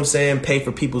don't, you know what I'm saying, pay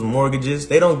for people's mortgages.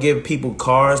 They don't give people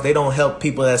cars. They don't help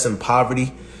people that's in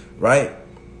poverty, right?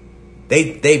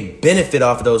 They benefit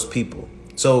off of those people.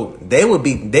 So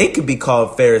they could be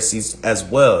called Pharisees as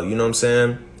well. You know what I'm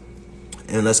saying?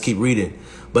 And let's keep reading.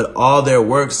 But all their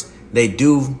works they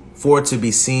do for to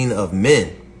be seen of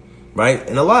men, right?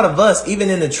 And a lot of us, even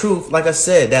in the truth, like I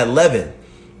said, that leaven,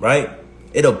 right?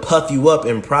 It'll puff you up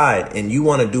in pride and you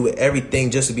want to do everything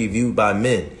just to be viewed by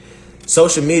men.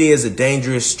 Social media is a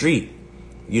dangerous street.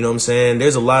 You know what I'm saying?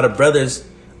 There's a lot of brothers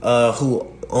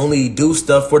who only do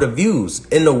stuff for the views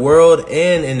in the world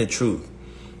and in the truth,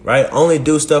 right? Only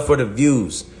do stuff for the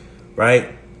views,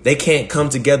 right? They can't come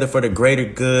together for the greater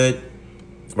good,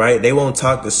 right? They won't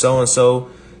talk to so-and-so.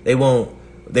 They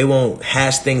won't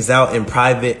hash things out in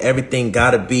private. Everything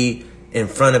got to be in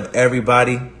front of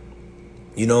everybody.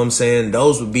 You know what I'm saying?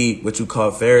 Those would be what you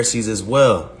call Pharisees as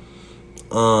well.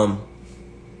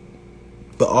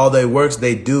 But all their works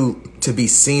they do to be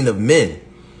seen of men.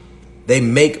 They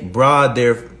make broad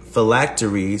their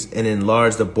phylacteries and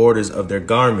enlarge the borders of their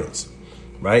garments,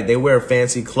 right? They wear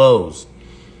fancy clothes.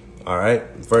 All right.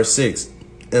 Verse 6,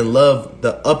 and love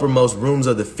the uppermost rooms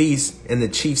of the feast and the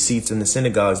chief seats in the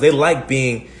synagogues. They like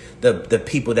being the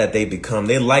people that they become.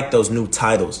 They like those new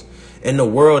titles. In the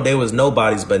world, they was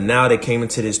nobodies, but now they came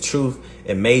into this truth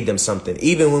and made them something.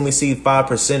 Even when we see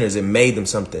 5%ers, it made them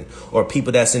something. Or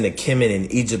people that's into Kemet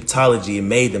and Egyptology, it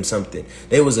made them something.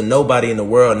 They was a nobody in the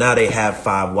world. Now they have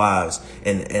 5 wives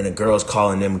and the girls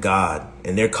calling them God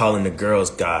and they're calling the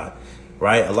girls God,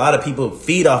 right? A lot of people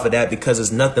feed off of that because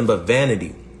it's nothing but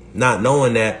vanity, not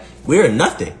knowing that we're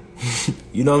nothing.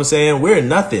 You know what I'm saying? We're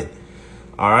nothing.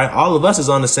 All right. All of us is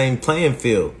on the same playing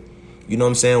field. You know what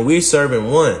I'm saying? We're serving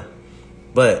one.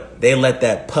 But they let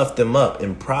that puff them up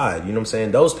in pride. You know what I'm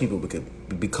saying? Those people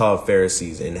could be called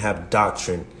Pharisees and have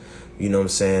doctrine, you know what I'm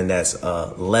saying, that's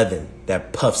leaven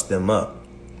that puffs them up.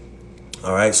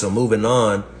 All right. So moving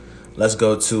on, let's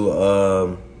go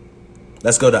to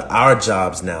our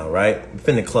jobs now. Right. I'm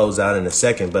finna close out in a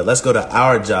second, but let's go to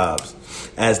our jobs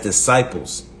as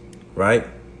disciples. Right.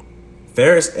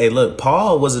 Pharisee, hey, look,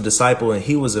 Paul was a disciple and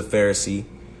he was a Pharisee.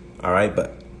 All right.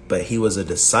 But he was a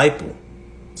disciple.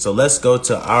 So let's go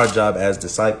to our job as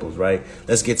disciples, right?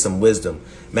 Let's get some wisdom.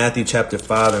 Matthew chapter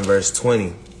 5 and verse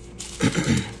 20.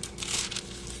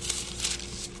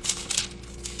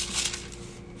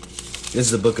 This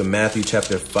is the book of Matthew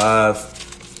chapter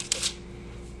 5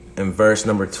 and verse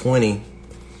number 20.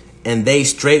 And they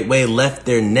straightway left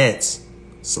their nets.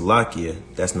 Salakia,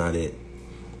 that's not it.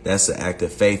 That's an act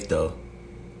of faith, though.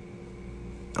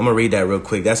 I'm going to read that real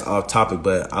quick. That's off topic,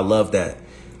 but I love that.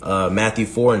 Matthew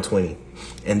 4 and 20.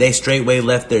 And they straightway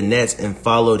left their nets and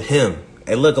followed him.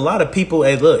 Hey, look, a lot of people,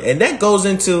 hey, look, and that goes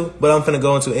into, but I'm going to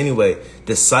go into anyway,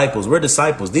 disciples. We're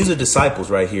disciples. These are disciples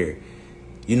right here.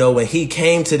 You know, when he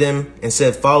came to them and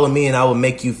said, follow me and I will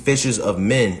make you fishers of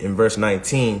men in verse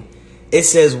 19, it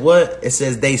says what? It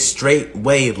says they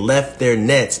straightway left their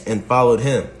nets and followed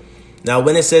him. Now,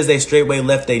 when it says they straightway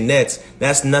left their nets,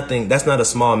 that's nothing. That's not a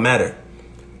small matter.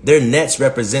 Their nets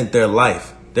represent their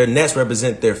life. Their nets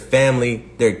represent their family,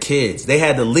 their kids. They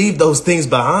had to leave those things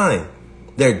behind.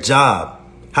 Their job.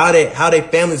 How they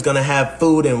family's gonna have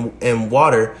food and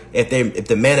water if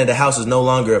the man of the house is no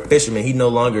longer a fisherman, he's no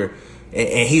longer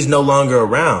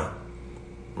around.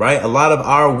 Right? A lot of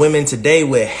our women today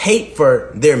would hate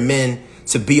for their men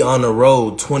to be on the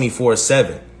road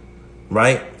 24/7,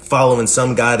 right? Following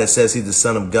some guy that says he's the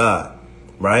son of God,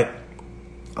 right?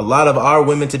 A lot of our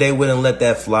women today wouldn't let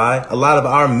that fly. A lot of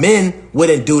our men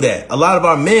wouldn't do that. A lot of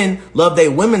our men love their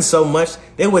women so much,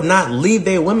 they would not leave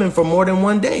their women for more than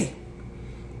one day.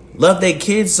 Love their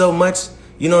kids so much,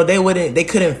 you know, they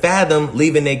couldn't fathom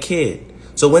leaving their kid.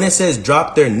 So when it says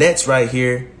drop their nets right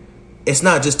here, it's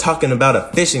not just talking about a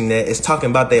fishing net. It's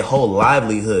talking about their whole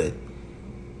livelihood.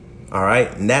 All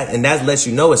right. And that lets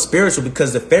you know it's spiritual,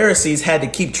 because the Pharisees had to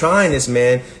keep trying this,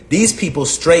 man. These people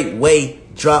straightway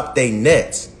dropped their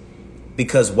nets.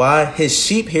 Because why? His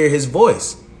sheep hear his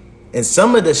voice. And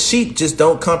some of the sheep just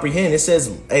don't comprehend. It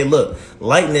says, hey, look,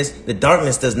 the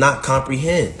darkness does not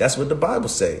comprehend. That's what the Bible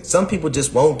says. Some people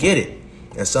just won't get it.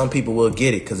 And some people will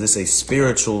get it because it's a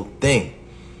spiritual thing.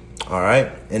 All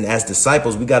right. And as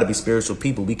disciples, we got to be spiritual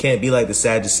people. We can't be like the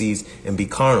Sadducees and be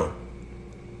carnal.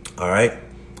 All right.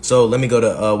 So let me go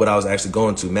to what I was actually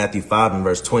going to. Matthew 5 and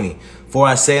verse 20. For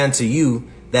I say unto you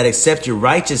that except your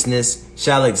righteousness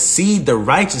shall exceed the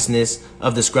righteousness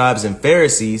of the scribes and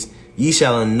Pharisees, ye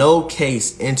shall in no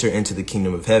case enter into the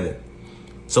kingdom of heaven.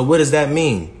 So what does that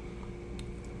mean?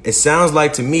 It sounds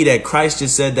like to me that Christ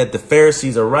just said that the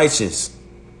Pharisees are righteous.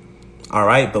 All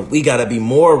right, but we got to be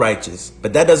more righteous.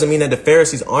 But that doesn't mean that the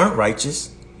Pharisees aren't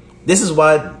righteous. This is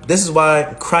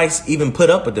why Christ even put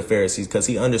up with the Pharisees, because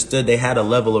he understood they had a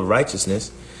level of righteousness.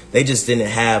 They just didn't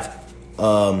have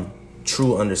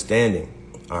true understanding.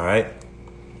 All right.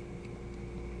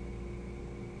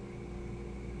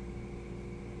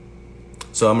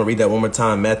 So I'm going to read that one more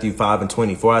time. Matthew 5 and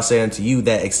 20. For I say unto you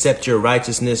that except your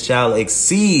righteousness shall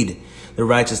exceed the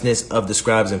righteousness of the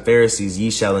scribes and Pharisees, ye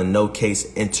shall in no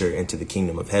case enter into the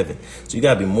kingdom of heaven. So you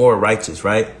got to be more righteous,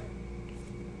 right?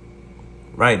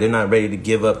 Right. They're not ready to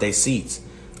give up their seats.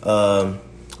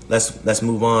 Let's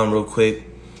move on real quick.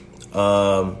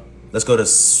 Let's go to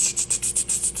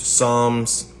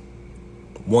Psalms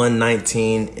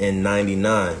 119 and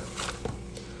 99.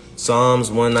 Psalms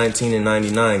 119 and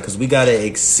 99, because we got to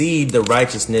exceed the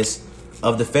righteousness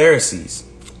of the Pharisees.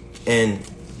 And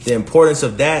the importance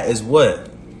of that is what?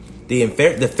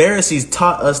 The Pharisees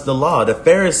taught us the law. The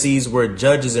Pharisees were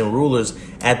judges and rulers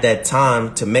at that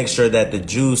time to make sure that the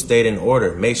Jews stayed in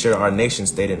order, make sure our nation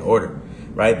stayed in order,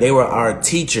 right? They were our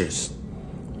teachers,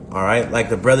 all right? Like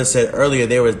the brother said earlier,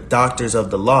 they were doctors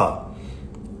of the law.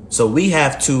 So we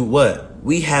have to what?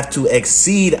 We have to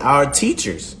exceed our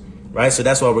teachers, right? So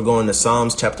that's why we're going to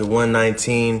Psalms chapter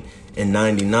 119 and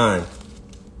 99.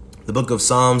 The book of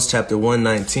Psalms chapter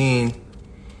 119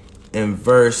 and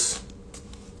verse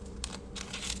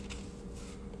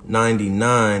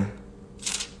 99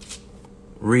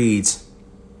 reads,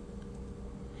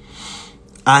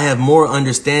 I have more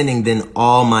understanding than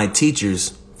all my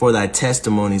teachers, for thy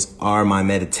testimonies are my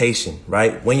meditation,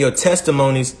 right? When your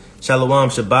testimonies, Shalom,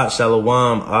 Shabbat,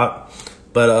 Shalom,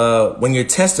 but when your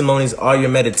testimonies are your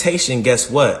meditation, guess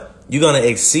what? You're going to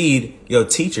exceed your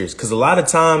teachers. Because a lot of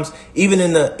times, even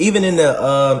in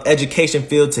the education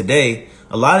field today,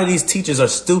 a lot of these teachers are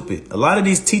stupid. A lot of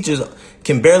these teachers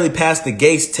can barely pass the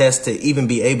Gates test to even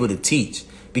be able to teach,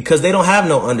 because they don't have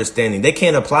no understanding. They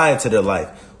can't apply it to their life,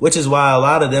 which is why a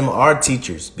lot of them are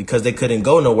teachers, because they couldn't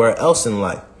go nowhere else in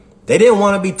life. They didn't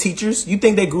want to be teachers. You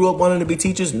think they grew up wanting to be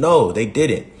teachers? No, they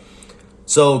didn't.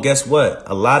 So guess what?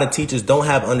 A lot of teachers don't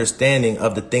have understanding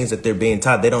of the things that they're being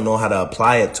taught. They don't know how to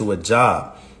apply it to a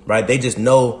job, right? They just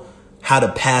know how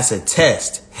to pass a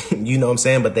test, you know what I'm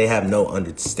saying? But they have no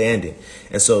understanding.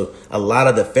 And so a lot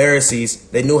of the Pharisees,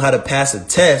 they knew how to pass a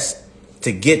test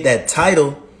to get that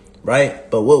title,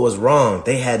 right? But what was wrong?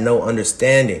 They had no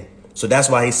understanding. So that's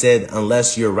why he said,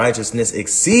 unless your righteousness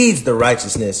exceeds the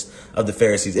righteousness of the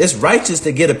Pharisees. It's righteous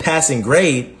to get a passing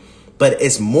grade, but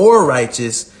it's more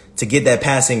righteous to get that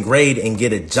passing grade and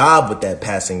get a job with that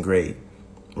passing grade,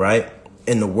 right?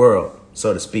 In the world,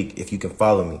 so to speak, if you can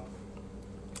follow me.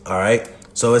 All right.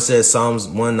 So it says Psalms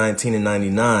 119 and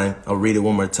 99. I'll read it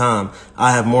one more time.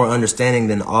 I have more understanding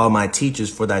than all my teachers,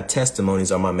 for thy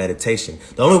testimonies are my meditation.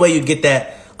 The only way you get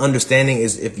that understanding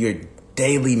is if you're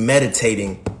daily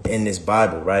meditating in this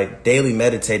Bible, right? Daily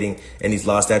meditating in these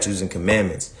law, statutes, and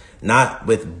commandments, not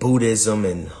with Buddhism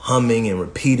and humming and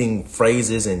repeating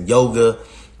phrases and yoga,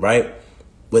 right?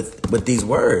 With these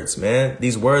words, man.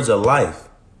 These words are life.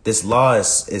 This law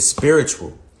is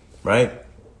spiritual, right?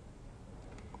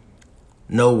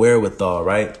 No wherewithal,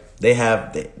 right? They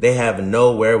have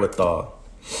no wherewithal,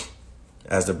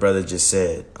 as the brother just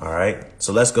said. All right.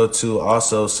 So let's go to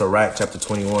also Sirach chapter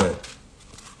 21.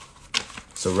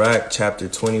 Sirach chapter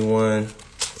 21.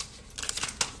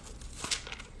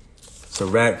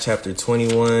 Sirach chapter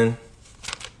 21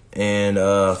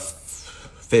 and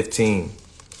 15.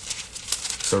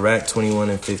 Sirach 21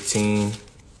 and 15.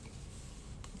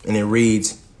 And it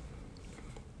reads,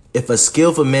 if a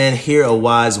skillful man hear a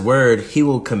wise word, he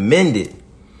will commend it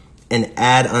and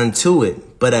add unto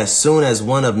it. But as soon as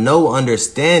one of no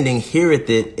understanding heareth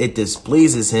it, it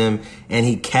displeases him, and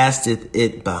he casteth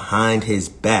it behind his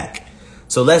back.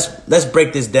 So let's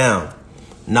break this down.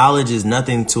 Knowledge is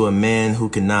nothing to a man who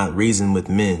cannot reason with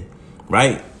men,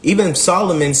 right? Even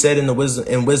Solomon said in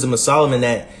Wisdom of Solomon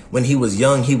that when he was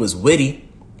young, he was witty.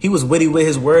 He was witty with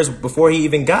his words before he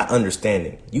even got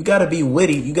understanding. You got to be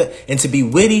witty. And to be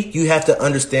witty, you have to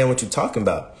understand what you're talking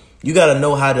about. You got to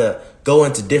know how to go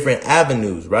into different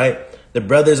avenues, right? The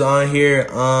brothers on here,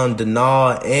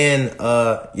 Danal and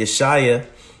Yeshaya,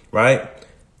 right?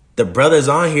 The brothers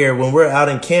on here, when we're out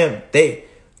in camp,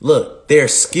 they're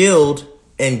skilled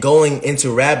in going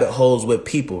into rabbit holes with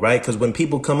people, right? Because when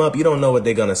people come up, you don't know what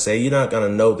they're going to say. You're not going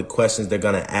to know the questions they're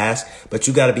going to ask, but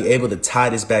you got to be able to tie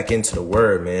this back into the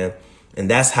word, man. And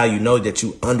that's how you know that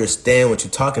you understand what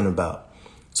you're talking about.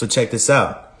 So check this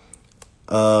out.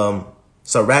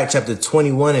 Sirach chapter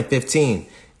 21 and 15.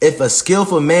 If a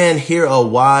skillful man hear a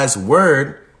wise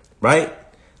word, right?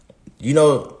 You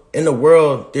know, in the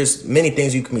world, there's many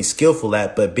things you can be skillful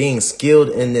at, but being skilled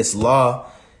in this law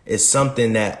is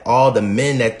something that all the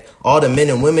men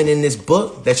and women in this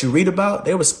book that you read about,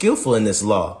 they were skillful in this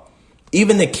law.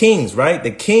 Even the kings, right? The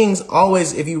kings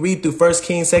always, if you read through 1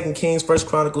 Kings, 2 Kings, 1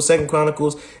 Chronicles, 2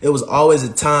 Chronicles, it was always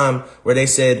a time where they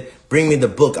said, bring me the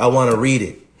book, I want to read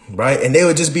it, right? And they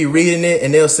would just be reading it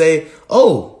and they'll say,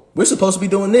 oh, we're supposed to be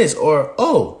doing this, or,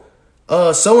 oh,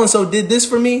 so-and-so did this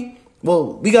for me.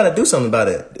 Well, we got to do something about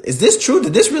it. Is this true?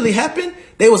 Did this really happen?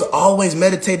 They was always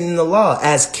meditating in the law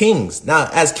as kings. Now,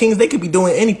 as kings, they could be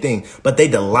doing anything, but they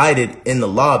delighted in the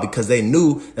law because they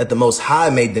knew that the Most High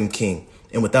made them king.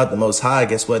 And without the Most High,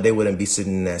 guess what? They wouldn't be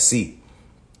sitting in that seat.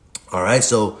 All right.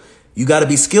 So you got to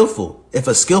be skillful. If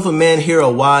a skillful man hear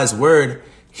a wise word,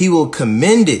 he will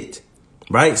commend it,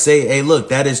 right? Say, hey, look,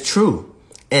 that is true,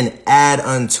 and add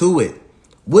unto it.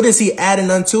 What is he adding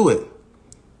unto it?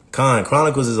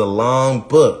 Chronicles is a long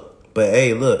book, but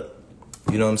hey, look,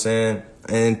 you know what I'm saying?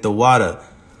 And the water,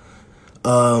 you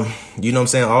know what I'm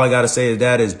saying? All I got to say is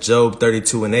that is Job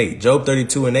 32 and 8. Job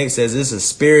 32 and 8 says there's a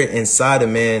spirit inside a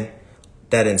man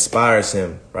that inspires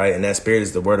him, right? And that spirit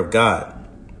is the word of God,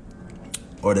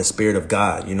 or the spirit of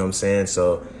God. You know what I'm saying?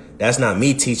 So that's not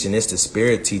me teaching. It's the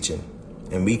spirit teaching.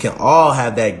 And we can all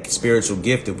have that spiritual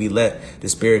gift if we let the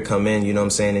spirit come in, you know what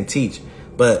I'm saying, and teach.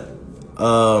 But,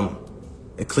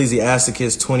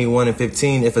 Ecclesiasticus 21 and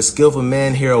 15, if a skillful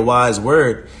man hear a wise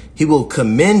word, he will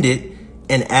commend it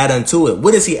and add unto it.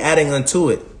 What is he adding unto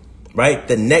it? Right?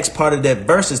 The next part of that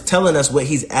verse is telling us what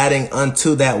he's adding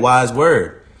unto that wise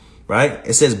word. Right?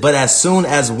 It says, but as soon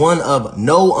as one of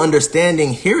no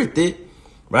understanding heareth it,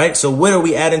 right? So what are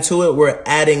we adding to it? We're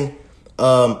adding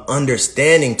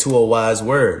understanding to a wise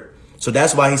word. So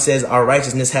that's why he says our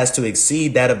righteousness has to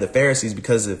exceed that of the Pharisees,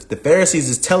 because if the Pharisees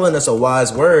is telling us a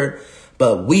wise word,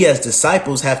 but we as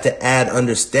disciples have to add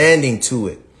understanding to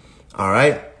it. All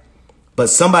right.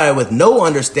 But somebody with no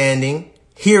understanding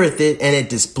heareth it and it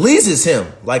displeases him,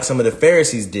 like some of the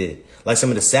Pharisees did, like some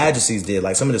of the Sadducees did,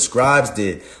 like some of the scribes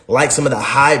did, like some of the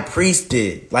high priests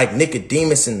did, like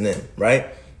Nicodemus and them. Right.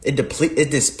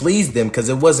 It displeased them because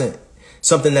it wasn't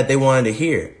something that they wanted to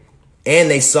hear. And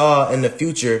they saw in the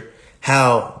future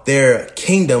how their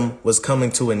kingdom was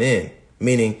coming to an end.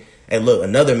 Meaning, hey, look,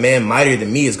 another man mightier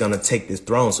than me is going to take this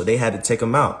throne. So they had to take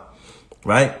him out.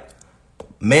 Right?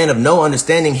 Man of no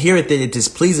understanding heareth it, it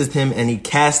displeaseth him, and he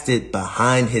cast it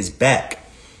behind his back.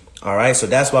 All right. So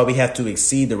that's why we have to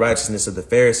exceed the righteousness of the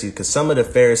Pharisees, because some of the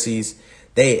Pharisees,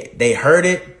 they heard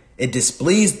it. It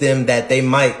displeased them that they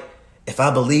might, if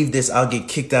I believe this, I'll get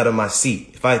kicked out of my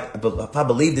seat. If I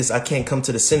believe this, I can't come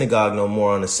to the synagogue no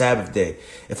more on the Sabbath day.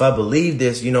 If I believe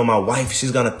this, my wife,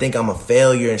 she's going to think I'm a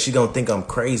failure and she's going to think I'm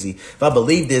crazy. If I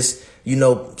believe this,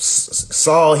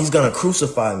 Saul, he's going to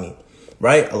crucify me.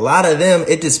 Right. A lot of them,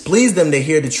 it displeased them to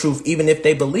hear the truth, even if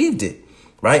they believed it.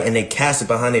 Right. And they cast it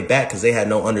behind their back because they had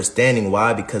no understanding.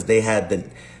 Why? Because they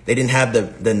didn't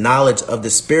have the knowledge of the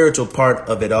spiritual part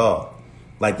of it all,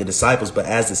 like the disciples. But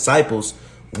as disciples,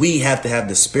 we have to have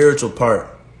the spiritual part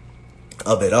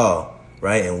of it all.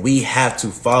 Right. And we have to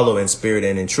follow in spirit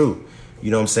and in truth.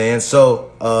 You know what I'm saying?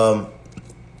 So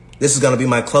this is going to be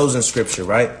my closing scripture.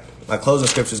 Right. My closing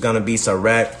scripture is going to be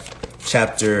Sirach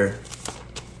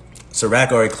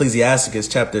or Ecclesiasticus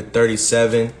chapter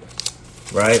 37.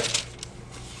 Right.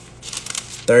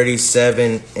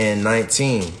 37 and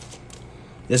 19.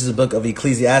 This is the book of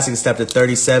Ecclesiasticus chapter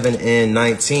 37 and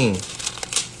 19.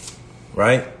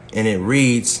 Right. And it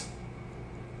reads,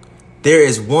 there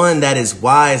is one that is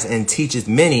wise and teacheth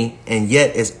many, and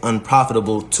yet is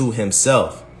unprofitable to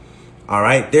himself. All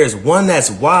right. There's one that's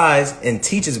wise and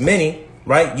teaches many.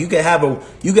 Right. You could have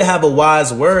a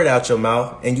wise word out your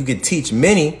mouth and you could teach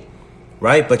many.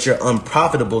 Right. But you're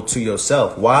unprofitable to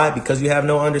yourself. Why? Because you have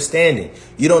no understanding.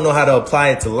 You don't know how to apply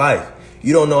it to life.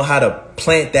 You don't know how to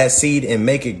plant that seed and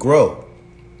make it grow.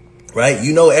 Right.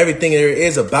 You know everything there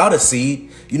is about a seed.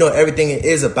 You know everything it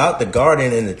is about the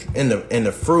garden and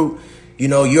the fruit.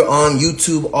 You're on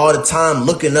YouTube all the time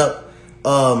looking up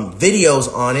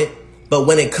videos on it. But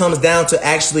when it comes down to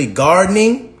actually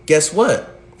gardening, guess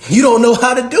what? You don't know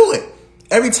how to do it.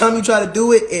 Every time you try to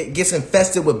do it, it gets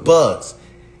infested with bugs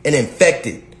and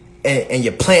infected. And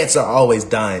your plants are always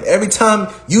dying. Every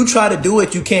time you try to do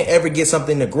it, you can't ever get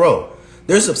something to grow.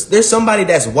 There's somebody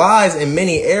that's wise in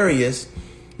many areas.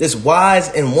 That's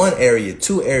wise in one area,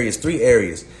 2 areas, 3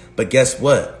 areas. But guess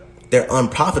what? They're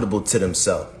unprofitable to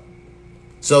themselves.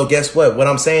 So guess what? What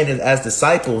I'm saying is, as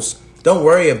disciples, don't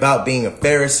worry about being a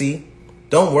Pharisee.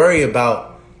 Don't worry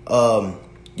about,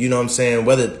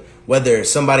 whether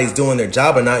somebody's doing their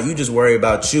job or not. You just worry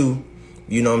about you.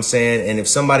 You know what I'm saying? And if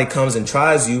somebody comes and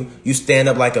tries you, you stand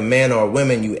up like a man or a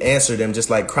woman. You answer them just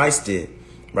like Christ did.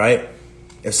 Right.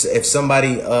 If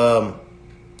somebody,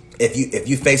 if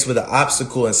you face with an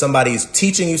obstacle and somebody's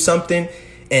teaching you something,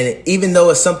 and even though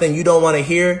it's something you don't want to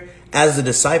hear, as a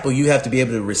disciple, you have to be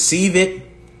able to receive it.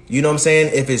 You know what I'm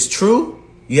saying? If it's true,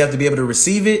 you have to be able to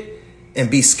receive it and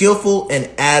be skillful and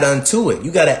add unto it.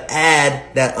 You got to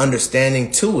add that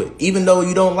understanding to it, even though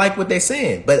you don't like what they're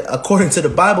saying. But according to the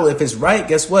Bible, if it's right,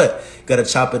 guess what? You got to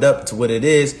chop it up to what it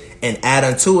is and add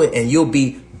unto it, and you'll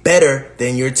be better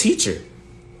than your teacher.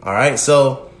 All right.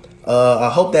 So I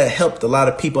hope that helped a lot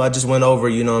of people. I just went over,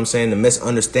 the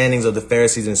misunderstandings of the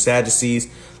Pharisees and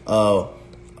Sadducees,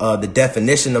 the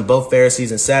definition of both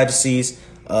Pharisees and Sadducees,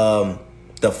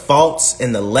 the faults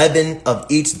and the leaven of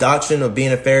each doctrine of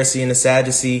being a Pharisee and a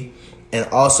Sadducee, and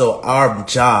also our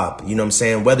job.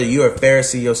 Whether you're a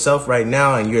Pharisee yourself right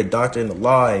now and you're a doctor in the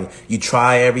law and you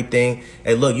try everything.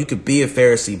 Hey, look, you could be a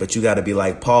Pharisee, but you got to be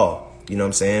like Paul. You know what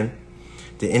I'm saying?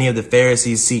 Did any of the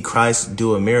Pharisees see Christ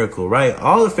do a miracle? Right.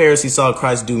 All the Pharisees saw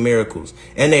Christ do miracles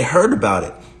and they heard about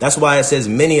it. That's why it says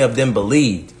many of them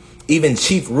believed. Even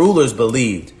chief rulers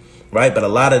believed. Right. But a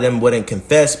lot of them wouldn't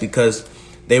confess because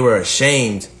they were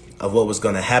ashamed of what was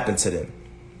going to happen to them.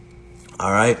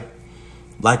 All right.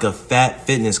 Like a fat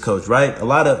fitness coach. Right. A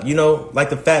lot of, like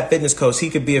the fat fitness coach,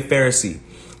 he could be a Pharisee.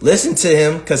 Listen to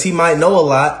him because he might know a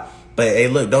lot. But hey,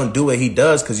 look, don't do what he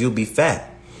does because you'll be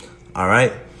fat. All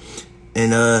right.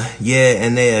 And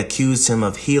and they accused him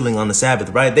of healing on the Sabbath,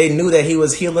 right? They knew that he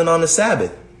was healing on the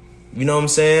Sabbath. You know what I'm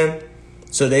saying?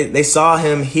 So they saw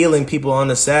him healing people on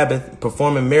the Sabbath,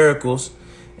 performing miracles.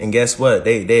 And guess what?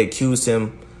 They accused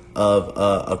him of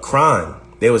a crime.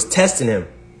 They was testing him.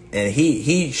 And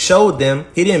he showed them,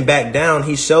 he didn't back down.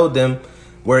 He showed them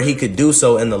where he could do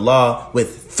so in the law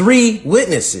with 3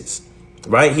 witnesses,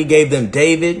 right? He gave them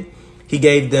David. He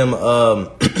gave them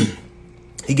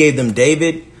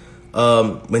David.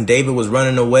 When David was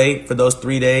running away for those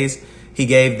 3 days, he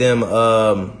gave them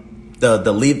the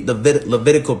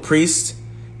Levitical priest,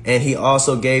 and he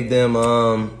also gave them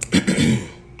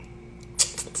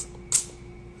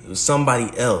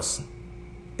somebody else.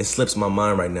 It slips my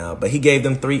mind right now. But he gave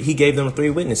them three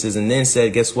witnesses and then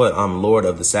said, guess what? I'm Lord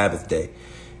of the Sabbath day.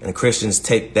 And the Christians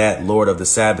take that Lord of the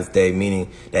Sabbath day, meaning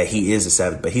that he is the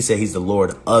Sabbath. But he said he's the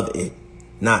Lord of it,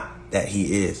 not that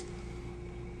he is.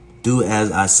 Do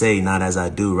as I say, not as I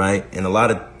do, right? And a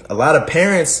lot of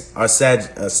parents are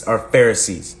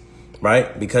Pharisees,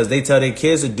 right? Because they tell their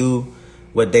kids to do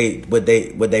what they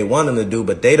want them to do,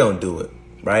 but they don't do it,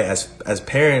 right? As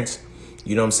parents,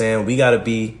 you know what I'm saying? We got to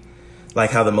be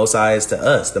like how the Most High is to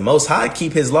us. The Most High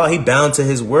keep his law. He bound to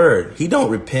his word. He don't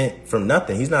repent from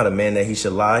nothing. He's not a man that he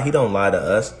should lie. He don't lie to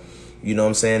us. You know what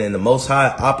I'm saying? And the Most High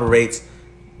operates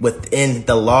within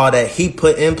the law that he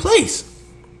put in place.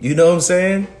 You know what I'm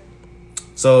saying?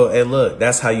 So, hey, look,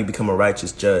 that's how you become a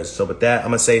righteous judge. So with that,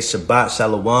 I'm going to say Shabbat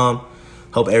Shalom.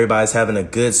 Hope everybody's having a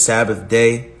good Sabbath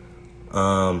day.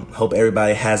 Hope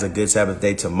everybody has a good Sabbath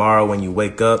day tomorrow when you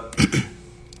wake up.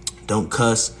 Don't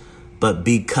cuss, but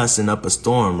be cussing up a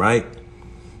storm, right?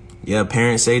 Yeah,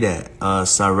 parents say that.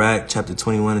 Sirach chapter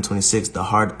 21 and 26, the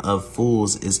heart of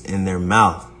fools is in their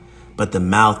mouth, but the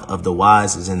mouth of the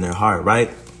wise is in their heart, right?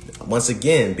 Once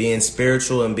again, being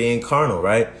spiritual and being carnal,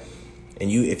 right? And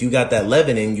if you got that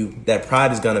leaven in you, that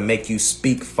pride is going to make you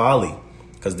speak folly.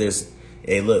 Because there's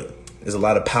a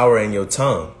lot of power in your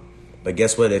tongue. But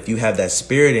guess what? If you have that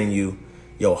spirit in you,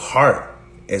 your heart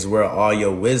is where all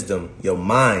your wisdom, your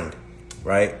mind,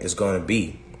 right, is going to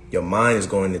be. Your mind is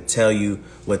going to tell you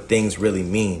what things really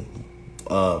mean.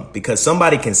 Because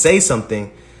somebody can say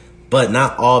something, but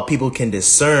not all people can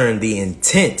discern the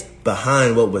intent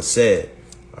behind what was said.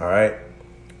 All right.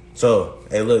 So,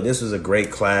 hey, look, this was a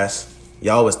great class.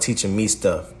 Y'all was teaching me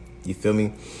stuff. You feel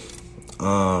me?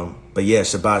 But yeah,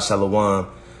 Shabbat Shalom.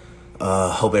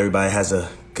 Hope everybody has a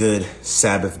good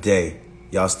Sabbath day.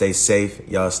 Y'all stay safe.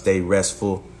 Y'all stay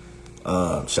restful.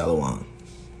 Shalom.